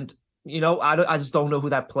 And I just don't know who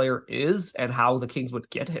that player is and how the Kings would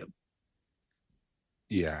get him.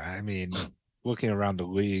 Yeah, I mean, looking around the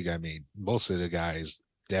league, I mean, most of the guys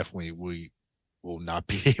definitely we will not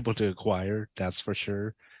be able to acquire. That's for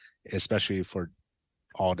sure, especially for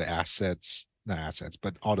all the assets, not assets,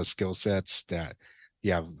 but all the skill sets that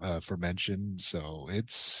you have for mentioned. So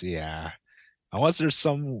it's, yeah, unless there's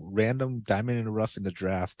some random diamond in the rough in the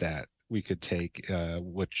draft that we could take,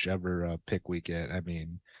 whichever pick we get. I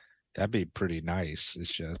mean, that'd be pretty nice.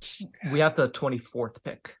 It's just, We have the 24th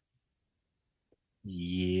pick,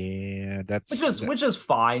 yeah, which that's is that. which is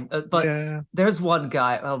fine. But Yeah, there's one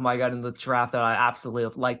guy, oh my god, in the draft that I absolutely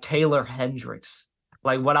love, like Taylor Hendricks.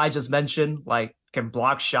 Like what I just mentioned, like can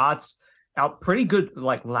block shots, out pretty good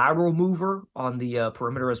like lateral mover on the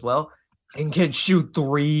perimeter as well, and can shoot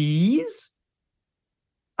threes.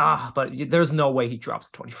 But there's no way he drops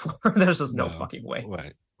 24. There's just no no. fucking way.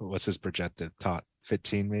 What's his projected top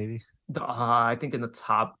 15 maybe? I think in the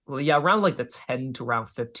top, well, yeah, around like the 10 to around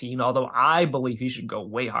 15. Although I believe he should go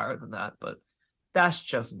way higher than that, but that's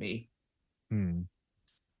just me. Hmm.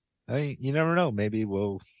 I mean, you never know. Maybe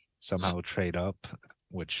we'll somehow trade up,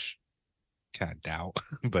 which kind of doubt,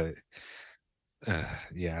 but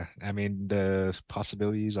yeah, I mean the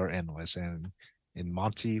possibilities are endless, and In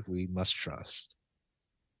Monty, we must trust.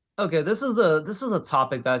 Okay, this is a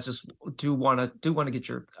topic that I just do want to get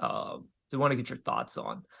your thoughts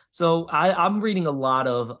on. So I'm reading a lot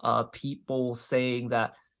of people saying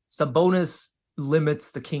that Sabonis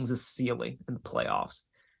limits the Kings' ceiling in the playoffs.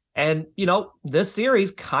 And this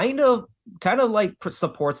series kind of like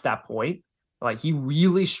supports that point. Like he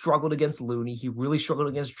really struggled against Looney, he really struggled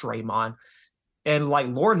against Draymond, and like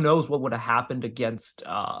Lord knows what would have happened against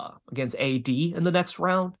AD in the next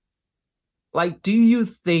round. Like, do you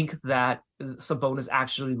think that Sabonis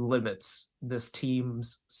actually limits this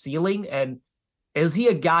team's ceiling? And is he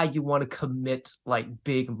a guy you want to commit like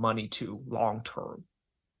big money to long term?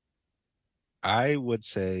 I would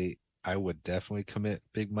say I would definitely commit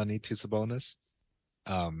big money to Sabonis.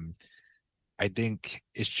 Um, I think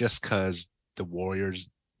it's just because the Warriors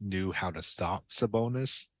knew how to stop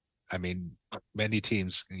Sabonis. I mean, many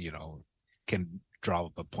teams, can draw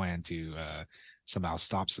up a plan to somehow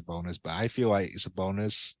stop Sabonis, but I feel like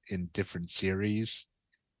Sabonis in different series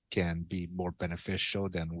can be more beneficial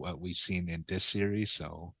than what we've seen in this series.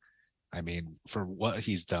 So, I mean, for what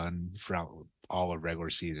he's done throughout all of regular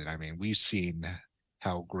season, I mean, we've seen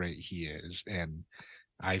how great he is, and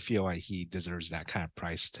I feel like he deserves that kind of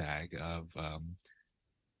price tag of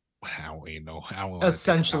how I don't want to think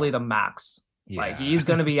Essentially about. the max. Like Yeah, he's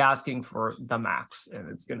gonna be asking for the max, and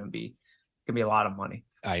it's gonna be a lot of money.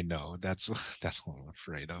 I know that's what I'm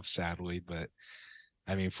afraid of, sadly. But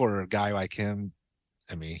I mean, for a guy like him,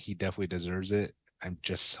 I mean, he definitely deserves it. I'm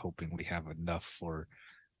just hoping we have enough for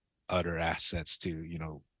other assets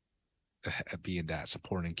to, be in that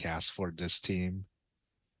supporting cast for this team.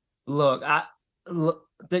 Look, look,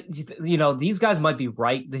 these guys might be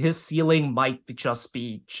right. His ceiling might just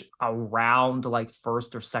be around like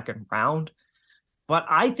first or second round, but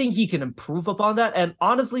I think he can improve upon that. And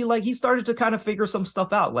honestly, like he started to kind of figure some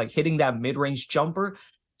stuff out, like hitting that mid-range jumper.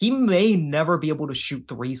 He may never be able to shoot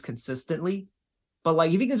threes consistently, but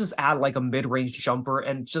like if he can just add like a mid-range jumper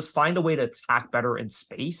and just find a way to attack better in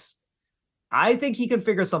space, I think he can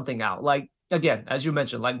figure something out. Like again, as you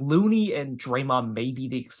mentioned, like Looney and Draymond may be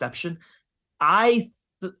the exception. I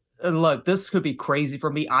look, this could be crazy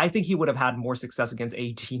for me. I think he would have had more success against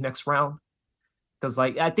AD next round because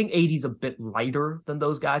like I think AD's a bit lighter than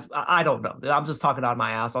those guys. I don't know. I'm just talking out of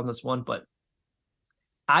my ass on this one, but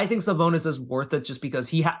I think Sabonis is worth it just because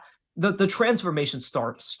he had the transformation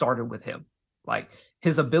started with him. Like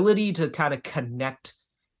his ability to kind of connect,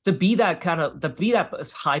 to be that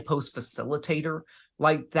high post facilitator,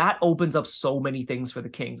 like that opens up so many things for the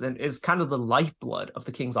Kings and is kind of the lifeblood of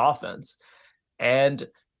the Kings offense. And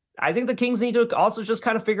I think the Kings need to also just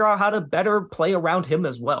kind of figure out how to better play around him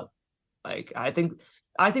as well. Like I think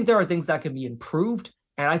there are things that can be improved,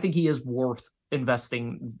 and I think he is worth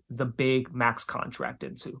investing the big max contract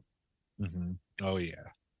into. Mm-hmm. Oh yeah.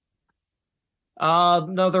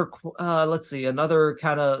 Another let's see, another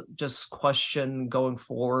kind of just question going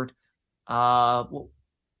forward.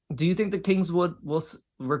 Do you think the Kings will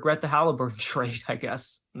regret the Halliburton trade? I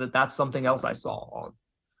guess that's something else I saw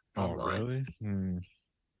Oh online. really?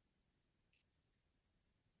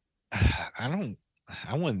 I don't.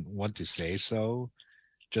 I wouldn't want to say so,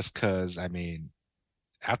 just because I mean,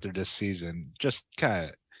 after this season, just kind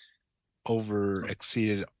of over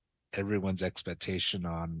exceeded everyone's expectation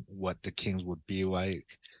on what the Kings would be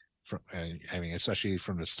like. From I mean, especially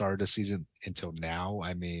from the start of the season until now.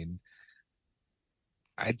 I mean,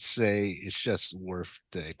 I'd say it's just worth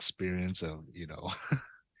the experience of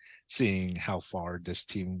seeing how far this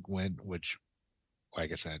team went, which,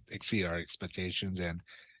 like I said, exceed our expectations. And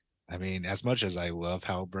I mean, as much as I love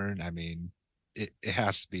Halburn, I mean, it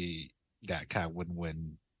has to be that kind of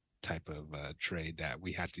win-win type of trade that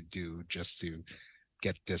we had to do just to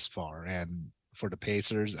get this far. And for the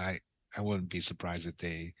Pacers, I wouldn't be surprised if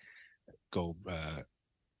they go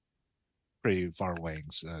pretty far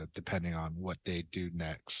wings, depending on what they do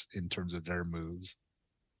next in terms of their moves.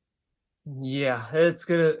 Yeah, it's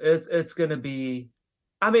gonna be.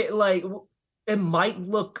 I mean, like it might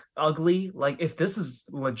look ugly. Like if this is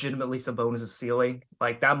legitimately Sabonis' ceiling,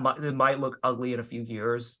 like it might look ugly in a few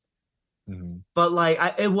years. Mm-hmm. But like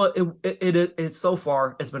it's so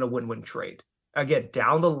far it's been a win-win trade. Again,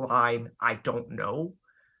 down the line, I don't know,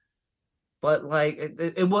 but like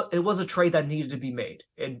it was a trade that needed to be made,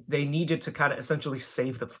 and they needed to kind of essentially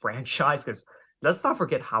save the franchise because let's not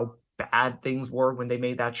forget how bad things were when they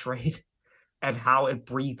made that trade and how it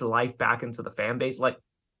breathed life back into the fan base. Like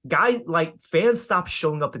fans stopped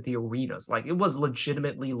showing up at the arenas. Like it was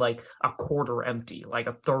legitimately like a quarter empty, like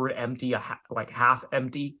a third empty, like half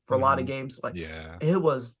empty for a lot Mm-hmm. of games. Like Yeah. it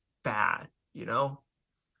was bad, you know?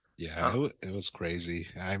 Yeah, Uh, it was crazy.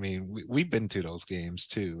 I mean, we've been to those games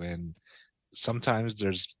too, and sometimes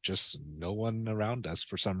there's just no one around us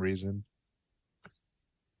for some reason.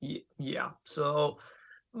 yeah. So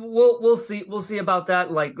we'll see about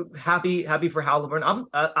that. Like happy for Halliburton.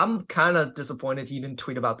 I'm kind of disappointed he didn't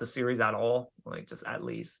tweet about the series at all. Like just at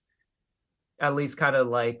least kind of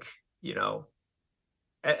like you know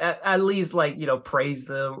at least like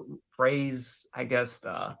praise I guess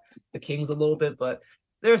the Kings a little bit, but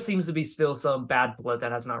there seems to be still some bad blood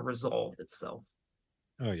that has not resolved itself.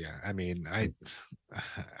 Oh yeah, I mean, I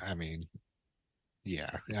mean,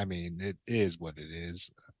 yeah, I mean, it is what it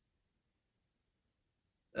is.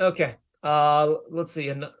 Okay. Let's see.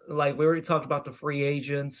 And like we already talked about the free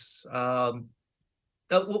agents. Well,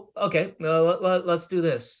 okay. Let's do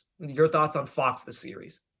this. Your thoughts on Fox the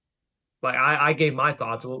series? Like I gave my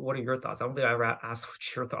thoughts. What are your thoughts? I don't think I ever asked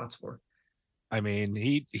what your thoughts were. I mean,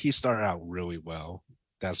 he started out really well,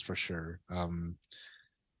 that's for sure.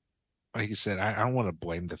 Like you said, I don't want to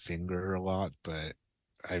blame the finger a lot, but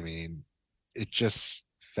I mean, it just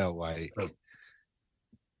felt like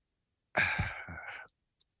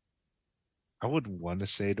I would want to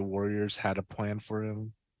say the Warriors had a plan for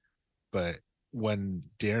him, but when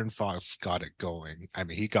Darren Fox got it going, I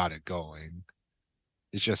mean, he got it going.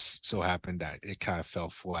 It just so happened that it kind of fell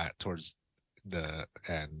flat towards the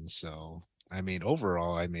end. So, I mean,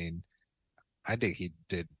 overall, I mean, I think he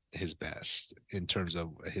did his best in terms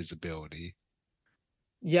of his ability.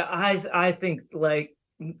 Yeah, I think like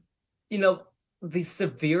you know the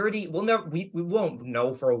severity. We won't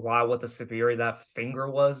know for a while what the severity of that finger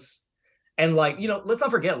was. And like, let's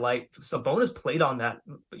not forget, like Sabonis played on that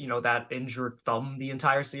injured thumb the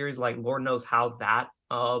entire series. Like, Lord knows how that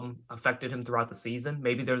affected him throughout the season.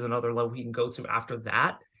 Maybe there's another level he can go to after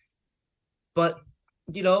that. But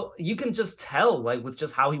you can just tell, like, with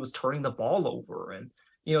just how he was turning the ball over, and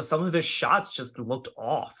some of his shots just looked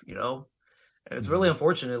off. And it's really Mhm.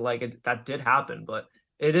 unfortunate, like that did happen, but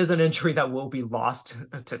it is an injury that will be lost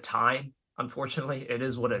to time. Unfortunately, it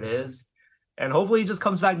is what it is. And hopefully he just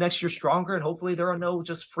comes back next year stronger, and hopefully there are no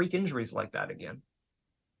just freak injuries like that again.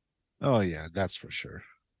 Oh yeah, that's for sure.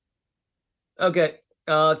 Okay.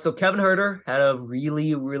 So Kevin Herter had a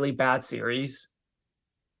really, really bad series.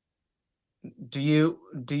 Do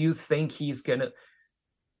you think he's gonna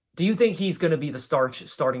be the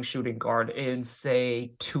starting shooting guard in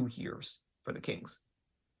say 2 years for the Kings?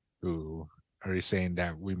 Ooh, are you saying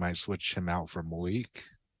that we might switch him out for Malik?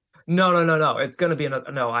 No, no, no, no. It's gonna be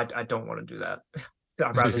another. No, I don't want to do that.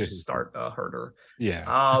 I'd rather just start Herder. Yeah.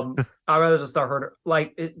 I'd rather just start Herder.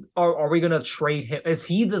 Like, are we gonna trade him? Is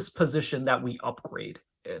he this position that we upgrade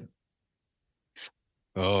in?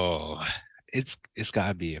 Oh, it's got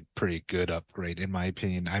to be a pretty good upgrade in my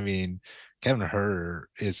opinion. I mean, Kevin Herter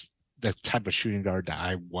is the type of shooting guard that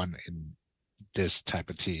I want in this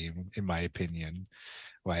type of team, in my opinion.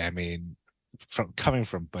 Like, I mean, from coming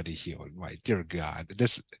from Buddy Hield, my dear God,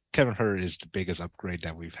 this Kevin Herter is the biggest upgrade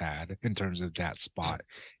that we've had in terms of that spot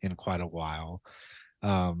in quite a while.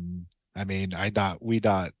 I mean, we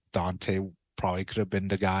thought Dante probably could have been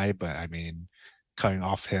the guy, but I mean, coming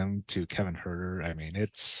off him to Kevin Herter, I mean,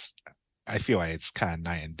 I feel like it's kind of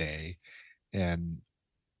night and day. And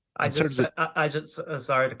I in just, terms of, I just,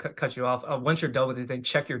 sorry to cut you off. Once you're done with anything,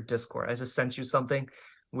 check your Discord. I just sent you something.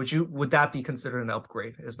 Would that be considered an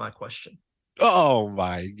upgrade? Is my question. oh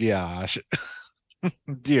my gosh,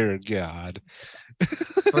 dear God.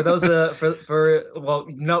 For those well,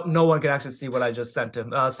 no one can actually see what I just sent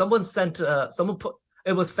him. Someone put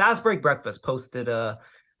it was Fast Break Breakfast posted a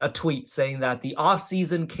tweet saying that the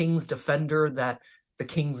off-season Kings defender that the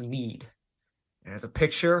Kings need. And there's a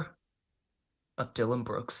picture of Dylan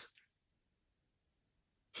Brooks.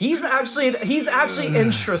 He's actually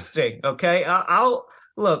interesting. Okay, I'll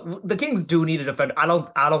look. The Kings do need a defender. I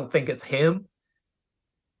don't think it's him.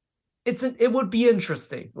 It would be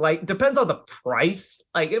interesting. Like, depends on the price.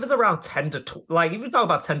 Like, if it's around 10 to if you talk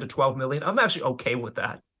about 10 to 12 million, I'm actually okay with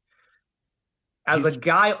that. As a He's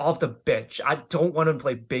guy off the bench, I don't want him to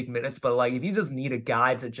play big minutes, but like if you just need a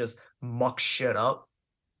guy to just muck shit up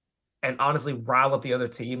and honestly rile up the other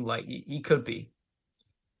team, like he could be.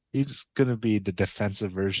 he's gonna be the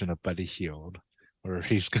defensive version of Buddy Hield, where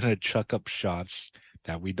he's gonna chuck up shots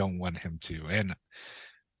that we don't want him to. And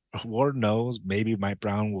Lord knows, maybe Mike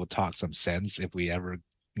Brown will talk some sense if we ever,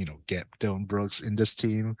 get Dylan Brooks in this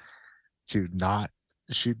team to not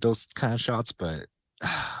shoot those kind of shots. But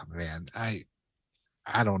man, I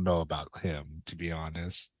don't know about him, to be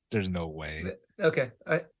honest. There's no way. Okay,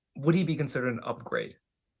 would he be considered an upgrade?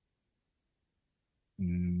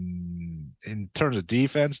 In terms of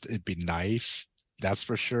defense, it'd be nice. That's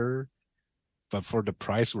for sure. but for the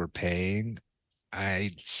price we're paying,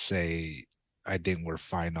 I'd say I think we're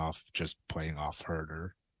fine off just playing off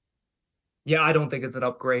Herder. Yeah, I don't think it's an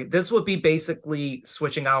upgrade. This would be basically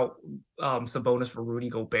switching out Sabonis for Rudy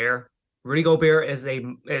Gobert. Rudy Gobert is a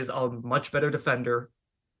much better defender,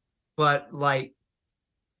 but like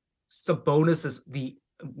Sabonis is the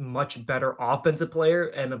much better offensive player,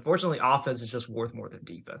 and unfortunately, offense is just worth more than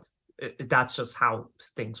defense. That's just how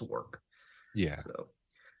things work. Yeah. So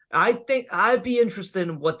I think I'd be interested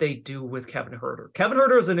in what they do with Kevin Herter. Kevin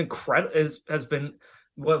Herter is an incredible has been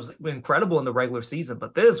was incredible in the regular season,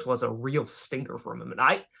 but this was a real stinker from him.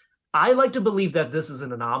 And I like to believe that this is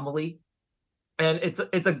an anomaly, and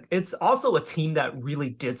it's also a team that really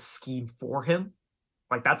did scheme for him.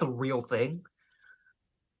 Like that's a real thing.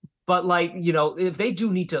 But like, if they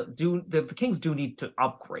do need to do the Kings do need to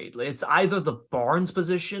upgrade. It's either the Barnes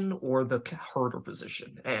position or the Herter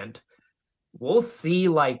position. And we'll see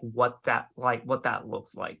what that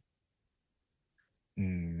looks like.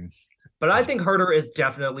 But I think Herter is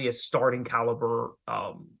definitely a starting caliber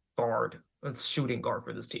guard, a shooting guard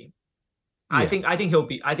for this team. Yeah. I think he'll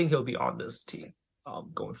be on this team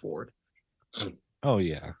going forward. Oh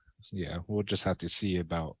yeah. Yeah. We'll just have to see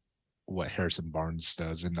about what Harrison Barnes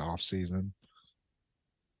does in the offseason.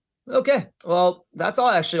 Okay. Well, that's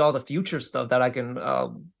all the future stuff that I can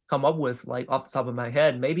come up with like off the top of my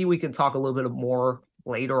head. Maybe we can talk a little bit more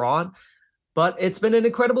later on. But it's been an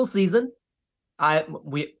incredible season. I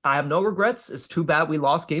have no regrets. It's too bad we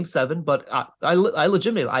lost Game 7, but I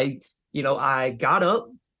legitimately I got up,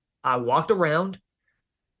 I walked around,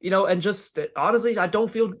 and just honestly, I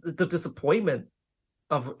don't feel the disappointment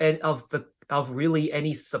of really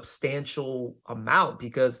any substantial amount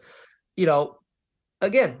because,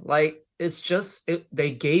 again, like it's just they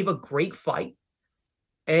gave a great fight,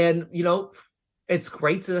 and it's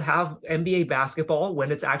great to have NBA basketball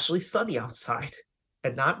when it's actually sunny outside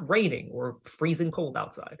and not raining or freezing cold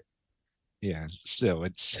outside. Yeah, still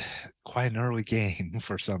it's quite an early game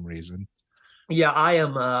for some reason. Yeah, I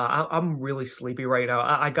am. I'm really sleepy right now.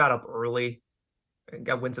 I got up early.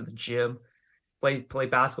 I went to the gym, play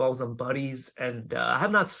basketball with some buddies, and I have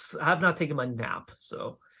not taken my nap.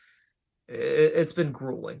 So it's been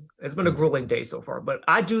grueling. It's been a grueling day so far. But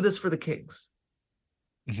I do this for the Kings.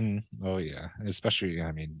 Mm-hmm. Oh yeah, especially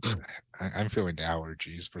I mean, I'm feeling the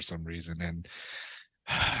allergies for some reason, and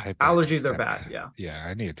allergies are bad. Yeah,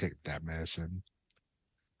 I need to take that medicine.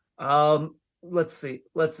 Let's see.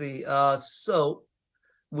 So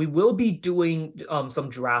we will be doing some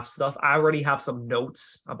draft stuff. I already have some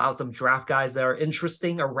notes about some draft guys that are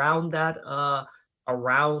interesting around that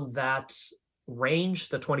range,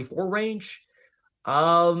 the 24 range.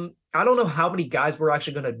 I don't know how many guys we're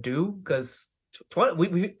actually gonna do because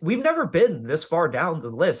we've never been this far down the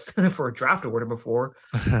list for a draft order before.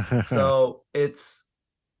 So it's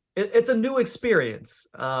a new experience.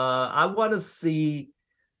 I want to see.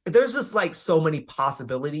 There's just like so many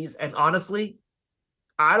possibilities, and honestly,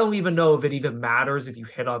 I don't even know if it even matters if you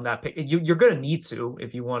hit on that pick. You're gonna need to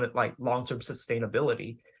if you want it like long-term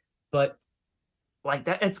sustainability, but like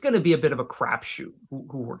that, it's gonna be a bit of a crapshoot who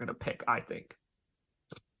we're gonna pick. I think.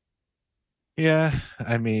 Yeah,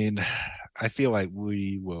 I mean, I feel like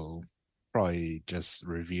we will probably just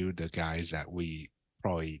review the guys that we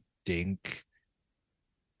probably think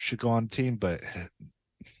should go on the team, but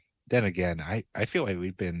then again, I feel like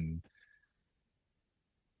we've been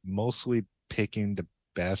mostly picking the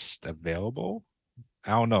best available.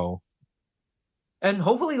 I don't know. And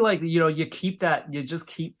hopefully, like, you just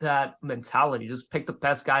keep that mentality. Just pick the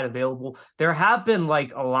best guy available. There have been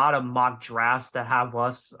like a lot of mock drafts that have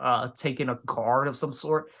us taking a guard of some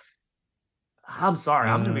sort. I'm sorry.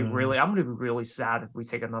 I'm gonna be really sad if we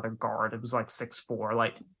take another guard. It was like 6'4".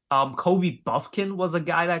 Like Kobe Buffkin was a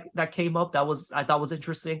guy that came up I thought was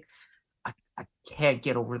interesting. I can't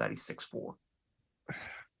get over that he's 6'4".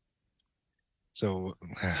 So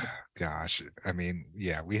gosh, I mean,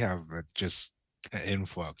 yeah, we have just an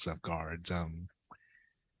influx of guards.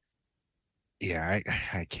 Yeah,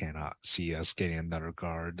 I cannot see us getting another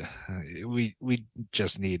guard. We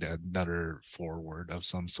just need another forward of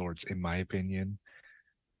some sorts, in my opinion.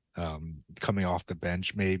 Coming off the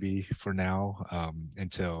bench maybe for now,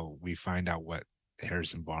 until we find out what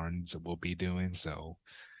Harrison Barnes will be doing. So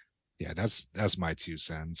yeah, that's my 2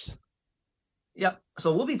 cents. Yep.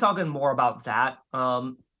 So we'll be talking more about that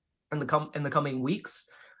in the coming weeks.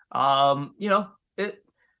 It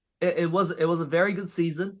was a very good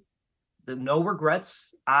season. No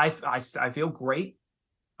regrets. I feel great.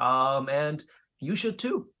 And you should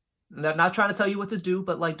too. Not trying to tell you what to do,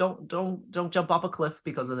 but like don't jump off a cliff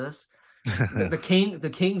because of this. The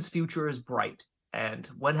King's future is bright. And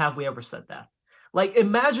when have we ever said that? Like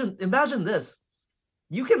imagine this.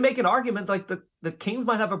 You can make an argument like the Kings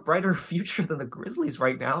might have a brighter future than the Grizzlies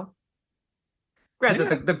right now. Granted,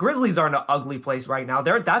 Yeah, the Grizzlies are in an ugly place right now.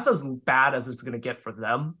 That's as bad as it's gonna get for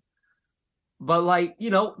them. But like,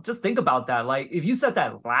 just think about that. Like, if you said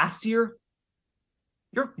that last year,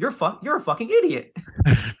 you're a fucking idiot.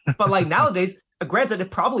 But like nowadays, granted,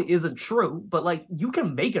 it probably isn't true, but like you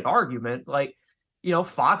can make an argument. Like,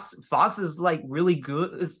 Fox is like really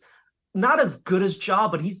good. Is not as good as Ja,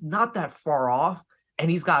 but he's not that far off. And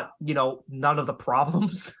he's got, none of the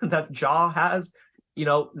problems that Ja has.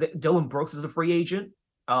 Dylan Brooks is a free agent.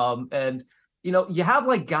 And you have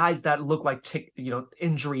like guys that look like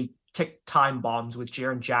injury tick time bombs with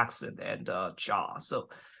Jaren Jackson and Ja. So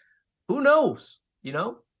who knows?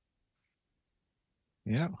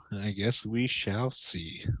 yeah. I guess we shall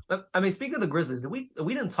see. I mean, speaking of the Grizzlies, we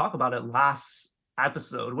didn't talk about it last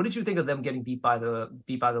episode. What did you think of them getting beat by the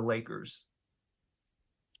Lakers?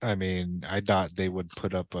 I mean, I thought they would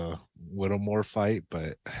put up a little more fight,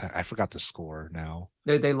 but I forgot the score now.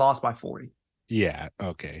 They lost by 40. Yeah,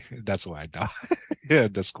 okay. That's what I thought. Yeah,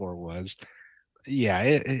 the score was. Yeah,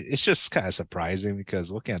 it's just kind of surprising because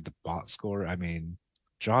looking at the box score, I mean,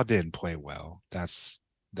 Ja didn't play well. That's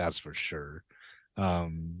for sure.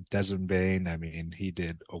 Desmond Bain, I mean, he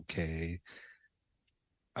did okay.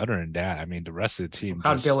 Other than that, I mean, the rest of the team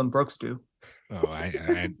How did just Dylan Brooks do? oh,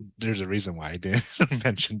 I there's a reason why I didn't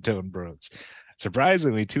mention Dylan Brooks.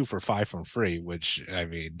 Surprisingly, 2 for 5 from free, which I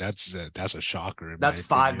mean, that's a shocker in That's my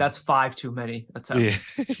five. opinion. That's five too many Yeah,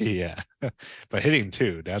 attempts. yeah. But hitting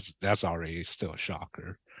two, that's already still a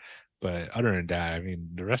shocker. But other than that, I mean,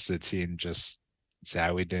 the rest of the team just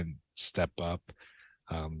sadly didn't step up.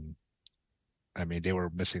 Um, I mean, they were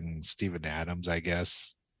missing Steven Adams, I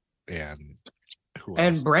guess, and who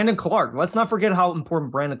else? And Brandon Clark. Let's not forget how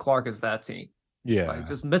important Brandon Clark is to that team. Like Yeah.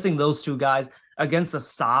 just missing those two guys against the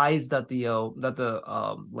size that the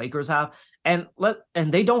Lakers have, and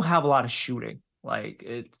they don't have a lot of shooting. Like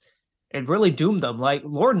it really doomed them. Like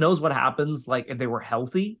Lord knows what happens like if they were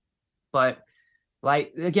healthy, but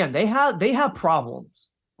like again they have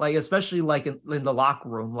problems. Like especially like in the locker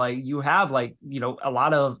room, like you have like a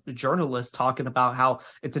lot of journalists talking about how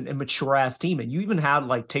it's an immature ass team, and you even had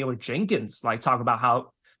like Taylor Jenkins like talk about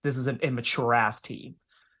how this is an immature ass team.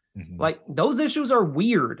 Mhm. Like those issues are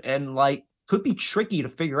weird and like could be tricky to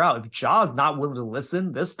figure out. If Ja's not willing to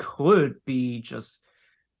listen, this could be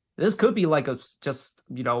like a just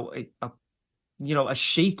a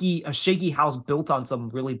shaky house built on some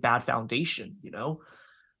really bad foundation.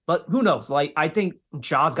 But who knows? Like I think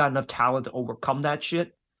Ja's got enough talent to overcome that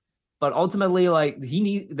shit. But ultimately, like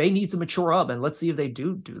they need to mature up, and let's see if they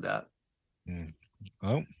do that. Mm.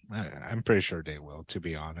 Well, I'm pretty sure they will. To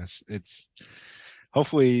be honest, it's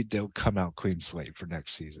hopefully they'll come out clean slate for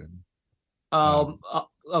next season.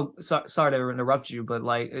 Sorry to interrupt you, but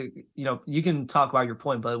like you can talk about your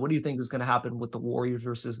point, but what do you think is going to happen with the Warriors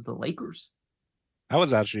versus the Lakers? I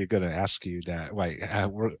was actually going to ask you that. Like, I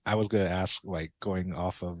was going to ask, like, going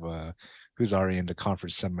off of who's already in the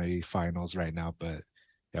conference semifinals right now. But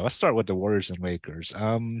yeah, let's start with the Warriors and Lakers.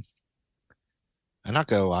 I'm not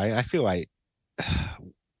gonna lie, I feel like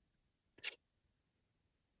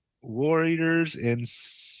Warriors in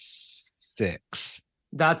 6.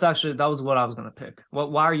 That was what I was going to pick.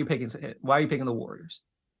 Why are you picking? Why are you picking the Warriors?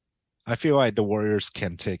 I feel like the Warriors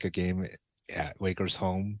can take a game at Lakers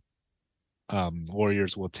home.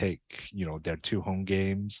 Warriors will take, their 2 home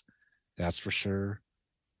games, that's for sure.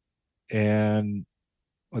 And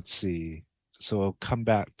let's see. So we'll come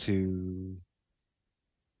back to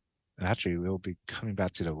actually we'll be coming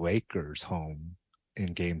back to the Lakers home in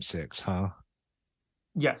game 6, huh?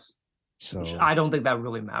 Yes, which So I don't think that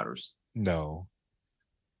really matters. no.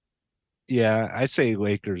 Yeah, I'd say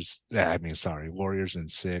Lakers. I mean, sorry, Warriors in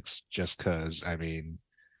 6, just because I mean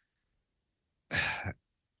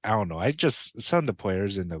I don't know. I just some of the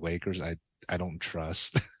players in the Lakers I don't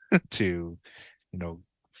trust to,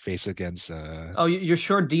 face against Oh, you're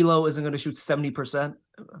sure D'Lo isn't going to shoot 70%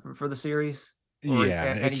 for the series or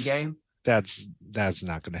yeah, any it's game? that's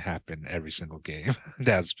not gonna happen every single game.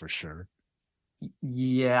 That's for sure.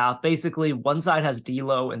 Yeah, basically one side has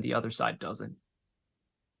D'Lo and the other side doesn't.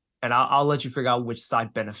 And I'll let you figure out which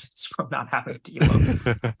side benefits from not having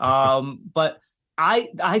D'Lo. But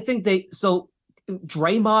I think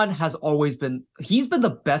Draymond has always been he's been the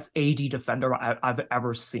best AD defender I've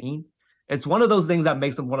ever seen. It's one of those things that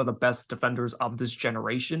makes him one of the best defenders of this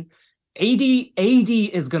generation. AD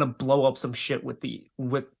is gonna blow up some shit with the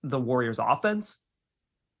Warriors offense.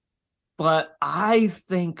 But I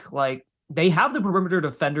think like they have the perimeter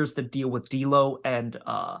defenders to deal with D'Lo and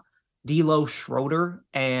D'Lo, Schroeder,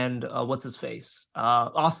 and what's his face,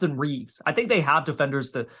 Austin Reeves. I think they have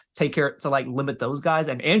defenders to take care to like limit those guys,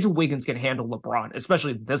 and Andrew Wiggins can handle LeBron,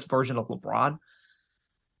 especially this version of LeBron.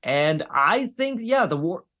 And I think, yeah, the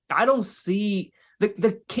war. I don't see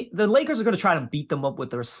the Lakers are going to try to beat them up with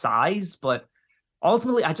their size, but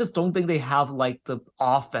ultimately, I just don't think they have like the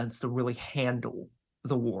offense to really handle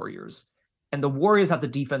the Warriors, and the Warriors have the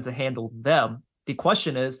defense to handle them. The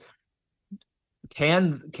question is,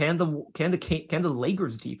 can the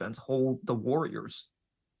Lakers defense hold the Warriors?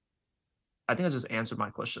 I think I just answered my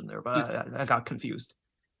question there, but I got confused.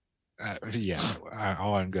 Yeah,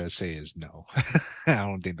 all I'm gonna say is no. I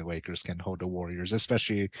don't think the Lakers can hold the Warriors,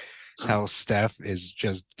 especially how Steph is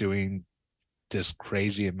just doing this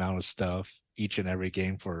crazy amount of stuff each and every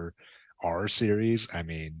game for our series. I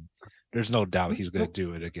mean, there's no doubt he's gonna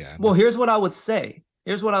do it again. Well, here's what I would say.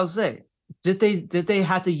 Here's what I would say. Did they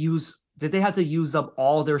have to use up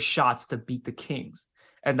all their shots to beat the Kings?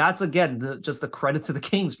 And that's again just the credit to the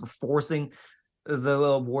Kings for forcing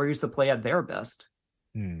the Warriors to play at their best.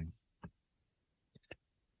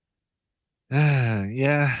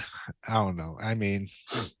 Yeah, I don't know. I mean,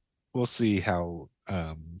 we'll see how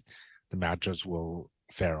the matchups will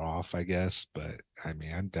fare off, I guess. But I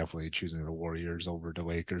mean, I'm definitely choosing the Warriors over the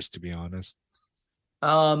Lakers, to be honest.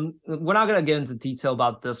 We're not gonna get into detail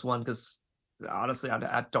about this one because honestly, I'm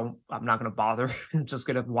not gonna bother. I'm just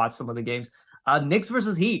gonna watch some of the games. Knicks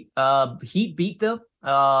versus Heat. Heat beat them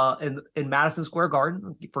in Madison Square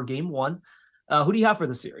Garden for game one. Who do you have for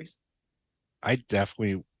the series? I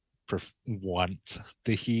definitely want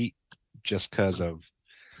the Heat just because of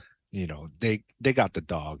they got the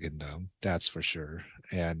dog in them, that's for sure.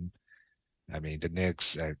 And I mean the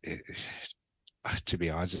Knicks, to be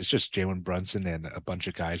honest, it's just Jalen Brunson and a bunch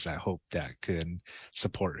of guys that hope that can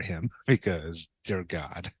support him because they're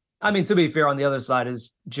God. I mean, to be fair, on the other side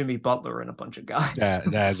is Jimmy Butler and a bunch of guys.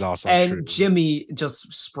 That is also and true. Jimmy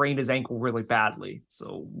just sprained his ankle really badly,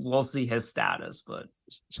 so we'll see his status. But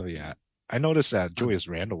so yeah, I noticed that Julius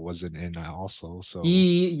Randle wasn't in also. So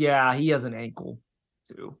he has an ankle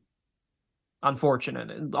too.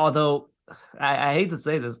 Unfortunate. Although I hate to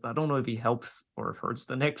say this, I don't know if he helps or hurts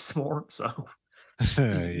the Knicks more. So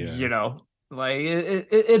yeah. Like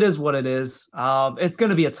it is what it is. It's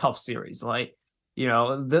going to be a tough series. Like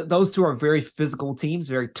those two are very physical teams,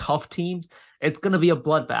 very tough teams. It's going to be a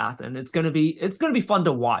bloodbath, and it's going to be fun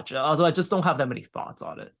to watch. Although I just don't have that many thoughts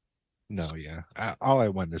on it. No, yeah. All I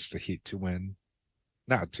want is the Heat to win.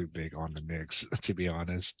 Not too big on the Knicks, to be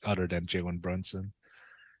honest, other than Jalen Brunson.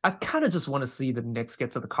 I kind of just want to see the Knicks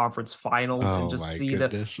get to the conference finals and Oh just my see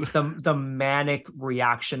goodness. the manic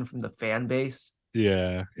reaction from the fan base.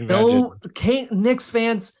 Yeah, Though imagine. Knicks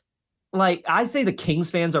fans, like I say, the Kings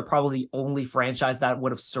fans are probably the only franchise that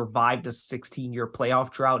would have survived a 16-year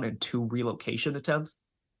playoff drought and 2 relocation attempts.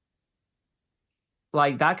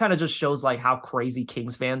 Like that kind of just shows like how crazy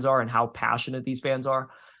Kings fans are and how passionate these fans are.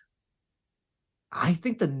 I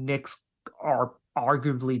think the Knicks are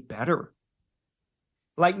arguably better.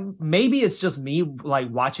 Like maybe it's just me like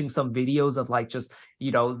watching some videos of like just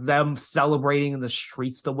them celebrating in the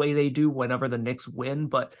streets the way they do whenever the Knicks win,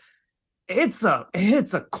 but it's a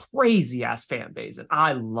crazy ass fan base, and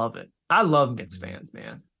I love it. I love Knicks fans,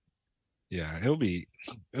 man. Yeah, it'll be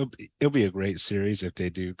a great series if they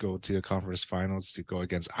do go to the conference finals to go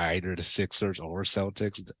against either the Sixers or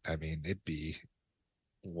Celtics. I mean, it'd be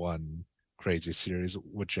one crazy series,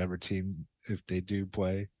 whichever team if they do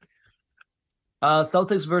play.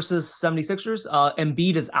 Celtics versus 76ers.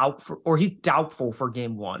 Embiid is out or he's doubtful for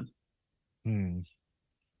game one.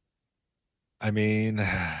 I mean,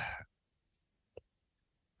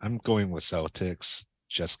 I'm going with Celtics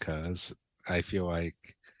just because I feel like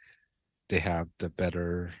they have the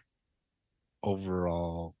better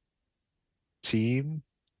overall team,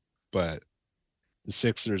 but the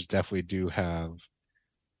Sixers definitely do have.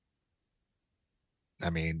 I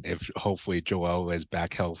mean, if hopefully Joel is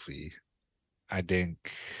back healthy, I think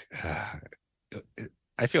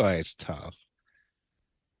I feel like it's tough,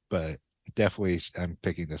 but definitely I'm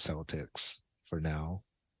picking the Celtics for now.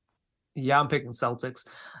 Yeah, I'm picking Celtics.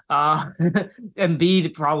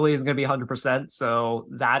 Embiid probably is going to be 100%, so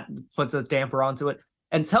that puts a damper onto it.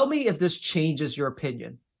 And tell me if this changes your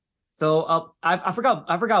opinion. So I forgot.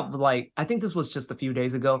 Like I think this was just a few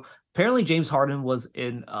days ago. Apparently, James Harden was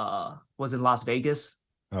in Las Vegas.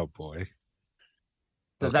 Oh boy.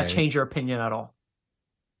 Does that Okay. change your opinion at all?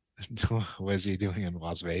 What is he doing in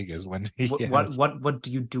Las Vegas when he What what has? what what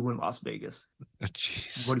do you do in Las Vegas?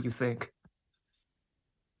 Jeez. What do you think?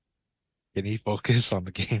 Can he focus on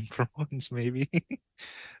the game for once, maybe?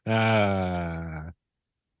 uh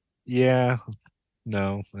yeah.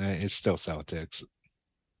 No, it's still Celtics.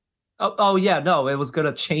 Oh yeah, no, it was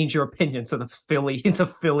gonna change your opinion to the Philly into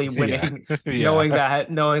Philly Yeah, winning, yeah.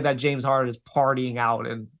 knowing that James Harden is partying out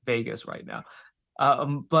in Vegas right now.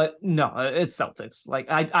 But no, it's Celtics. Like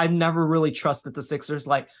I never really trusted the Sixers.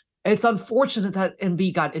 Like it's unfortunate that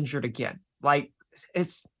Embiid got injured again. Like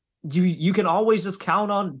it's you can always just count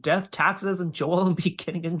on death, taxes, and Joel Embiid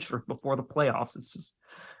getting injured before the playoffs. It's just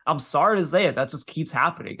I'm sorry to say it, that just keeps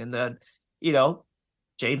happening. And then you know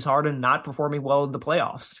James Harden not performing well in the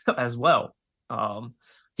playoffs as well.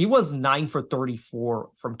 He was 9 for 34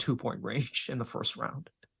 from 2 point range in the first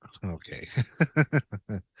round. Okay.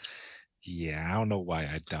 Yeah, I don't know why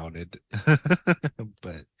I doubted,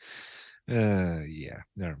 but yeah,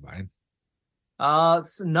 never mind.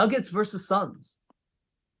 Nuggets versus Suns.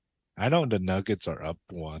 I know the Nuggets are up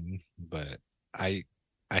one, but I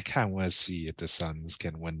I kind of want to see if the Suns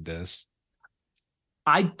can win this.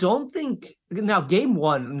 I don't think now game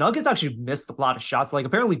one, Nuggets actually missed a lot of shots. Like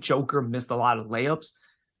apparently Joker missed a lot of layups.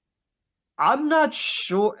 I'm not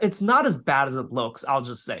sure. It's not as bad as it looks, I'll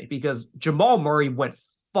just say, because Jamal Murray went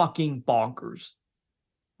fucking bonkers.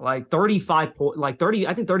 Like 35 point, like 30,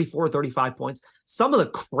 I think 34, 35 points. Some of the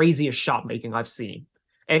craziest shot making I've seen.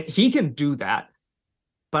 And he can do that.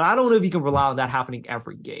 But I don't know if you can rely on that happening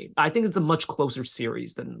every game. I think it's a much closer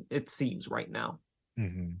series than it seems right now.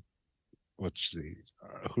 Mm-hmm. Let's see.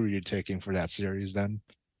 Who are you taking for that series then?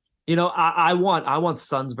 I want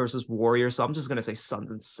Suns versus Warriors, so I'm just gonna say Suns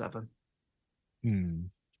in 7. Hmm.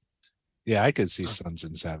 Yeah, I could see Suns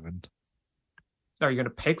in 7. Are you gonna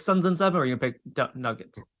pick Suns in 7 or are you gonna pick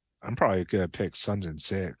Nuggets? I'm probably gonna pick Suns in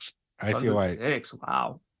 6. Suns in 6.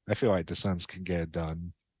 Wow. I feel like the Suns can get it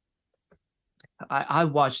done. I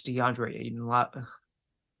watched DeAndre Ayton a lot.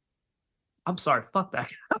 I'm sorry, fuck that.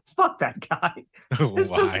 Fuck that guy. Why?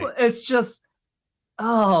 It's just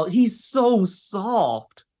oh, he's so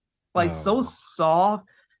soft. Like so Oh. soft.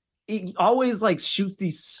 He always like shoots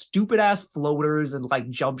these stupid ass floaters and like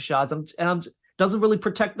jump shots. Doesn't really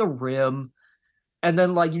protect the rim. And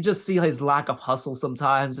then like you just see his lack of hustle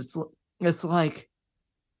sometimes. It's like,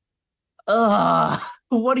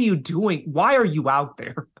 what are you doing? Why are you out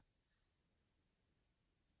there?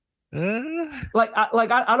 Uh,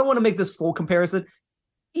 I don't want to make this full comparison.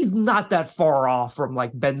 He's not that far off from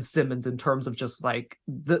like Ben Simmons in terms of just like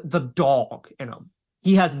the dog in him.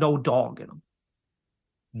 He has no dog in him.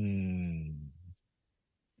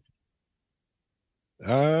 hmm.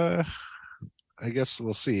 Uh, I guess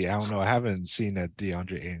we'll see. I don't know. I haven't seen a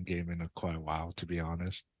DeAndre Ayton game in quite a while, to be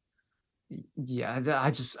honest. Yeah,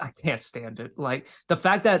 I can't stand it. Like the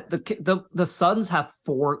fact that the Suns have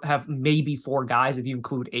maybe 4 guys if you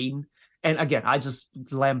include Aiden. And again, I just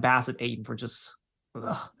lambasted Aiden for just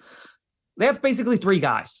ugh. They have basically 3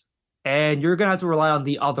 guys, and you're gonna have to rely on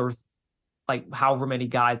the other like however many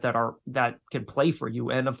guys that can play for you.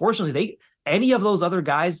 And unfortunately, they any of those other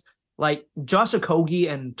guys like Josh Okogie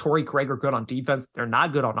and Torrey Craig are good on defense. They're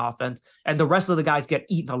not good on offense, and the rest of the guys get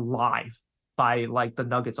eaten alive by like the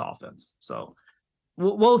Nuggets offense. So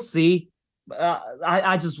we'll see.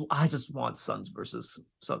 I just want Suns versus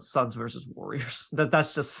Warriors.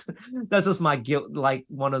 That's just my guilt. Like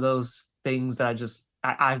one of those things that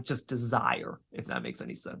I just desire. If that makes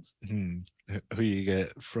any sense. Hmm. Who you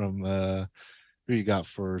get from who you got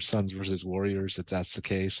for Suns versus Warriors if that's the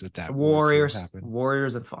case, if that were to happen?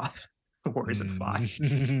 Warriors at 5. Warriors at 5.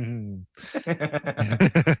 Mm.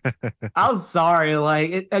 I'm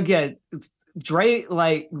sorry. Again, Dre,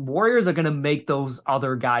 like Warriors are gonna make those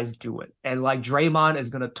other guys do it, and like Draymond is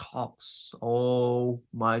gonna talk so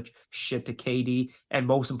much shit to KD, and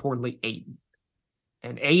most importantly, Aiden.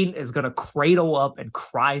 And Aiden is gonna cradle up and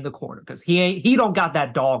cry in the corner because he don't got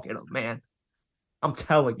that dog in him, man. I'm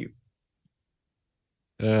telling you.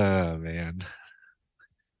 Oh man.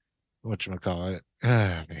 Whatchamacallit?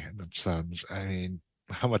 Ah man, the Suns. I mean,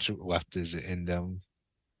 how much left is it in them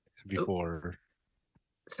before?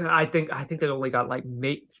 So I think they only got like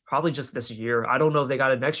probably just this year. I don't know if they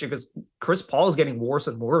got it next year because Chris Paul is getting worse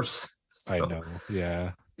and worse. I So know,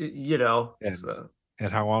 yeah. And so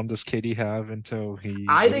and how long does KD have until he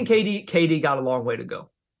I think KD got a long way to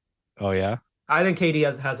go. Oh yeah? I think KD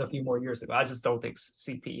has a few more years to go. I just don't think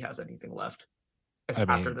CP has anything left I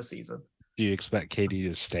after mean, the season. do you expect KD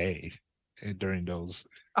to stay during those,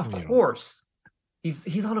 Of you know? course,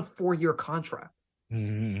 he's on a 4-year contract.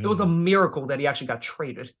 It was a Mhm. miracle that he actually got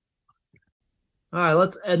traded. All right,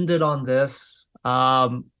 let's end it on this.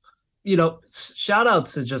 Shout out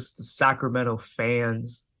to just the Sacramento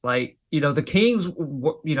fans. Like, the Kings,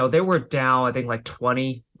 they were down, I think, like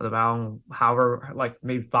 20, about however, like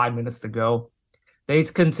maybe 5 minutes to go. They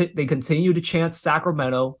continue to chant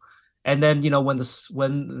Sacramento. And then, when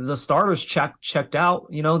the starters checked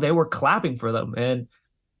out, they were clapping for them. And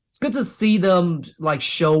it's good to see them like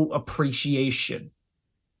show appreciation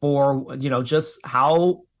for, just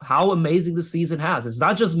how amazing the season has. It's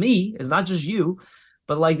not just me, it's not just you,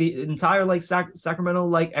 but like the entire like Sacramento,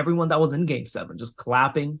 like everyone that was in game 7, just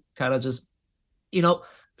clapping, kind of just,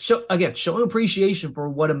 showing appreciation for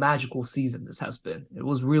what a magical season this has been. It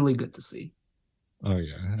was really good to see. Oh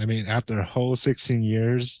yeah. I mean, after a whole 16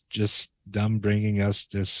 years, just them bringing us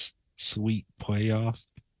this sweet playoff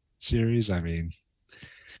series. I mean,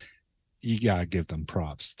 you gotta give them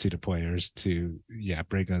props to the players to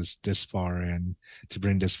bring us this far and to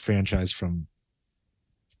bring this franchise from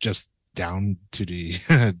just down to the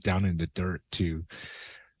down in the dirt to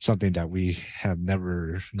something that we have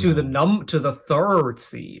never to the third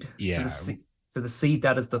seed. Yeah. To the seed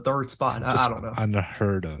that is the third spot. I don't know.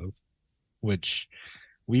 Unheard of, which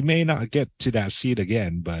we may not get to that seed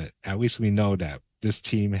again, but at least we know that this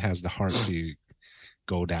team has the heart to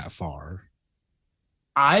go that far.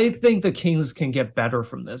 I think the Kings can get better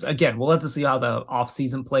from this. Again, we'll have to see how the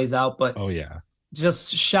offseason plays out, but oh yeah,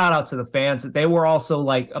 just shout out to the fans. They were also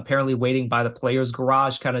like apparently waiting by the players'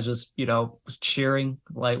 garage, kind of just, cheering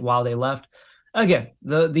like while they left. Again,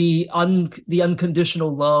 the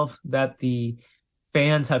unconditional love that the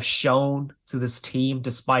fans have shown to this team,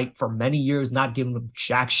 despite for many years not giving them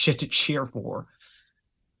jack shit to cheer for.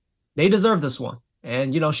 They deserve this one.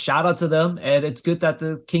 And, shout out to them. And it's good that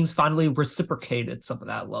the Kings finally reciprocated some of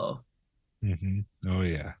that love. Mm-hmm. Oh,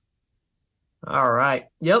 yeah. All right.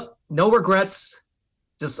 Yep. No regrets.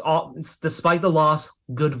 Just despite the loss,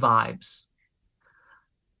 good vibes.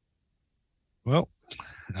 Well,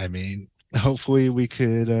 I mean, hopefully we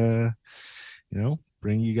could,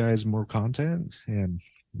 bring you guys more content. And,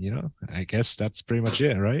 I guess that's pretty much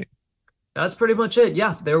it, right? That's pretty much it.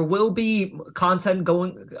 Yeah, there will be content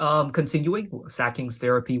continuing. Sacking's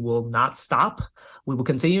therapy will not stop. We will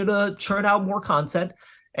continue to churn out more content.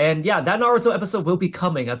 And yeah, that Naruto episode will be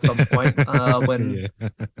coming at some point when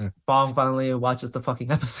Fong finally watches the fucking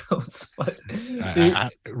episodes. But I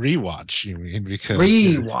rewatch, you mean? Because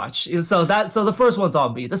rewatch. So the first one's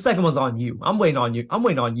on me. The second one's on you. I'm waiting on you. I'm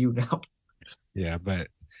waiting on you now. Yeah, but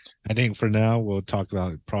I think for now we'll talk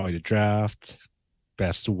about probably the draft,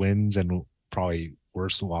 best wins, and probably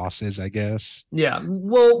worst losses, I guess. Yeah,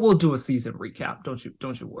 we'll do a season recap. Don't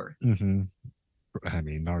you worry. Mm-hmm. I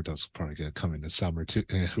mean, Naruto's probably gonna come in the summer too.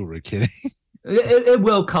 Who we're kidding? It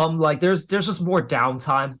will come. Like there's just more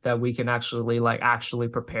downtime that we can actually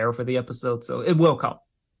prepare for the episode, so it will come.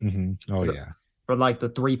 Mm-hmm. Oh yeah, for like the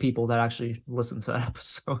 3 people that actually listen to that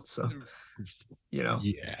episode. So yeah.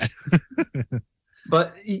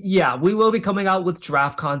 But yeah, we will be coming out with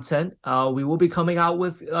draft content. We will be coming out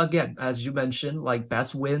with, again, as you mentioned, like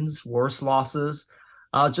best wins, worst losses,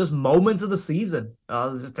 just moments of the season.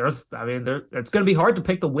 It's going to be hard to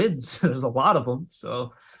pick the wins. There's a lot of them.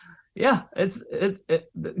 So yeah,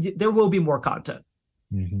 there will be more content.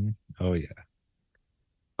 Mm-hmm. Oh yeah.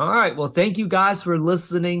 All right. Well, thank you guys for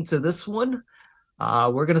listening to this one.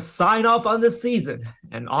 We're going to sign off on this season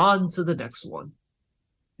and on to the next one.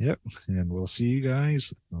 Yep. And we'll see you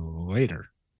guys later.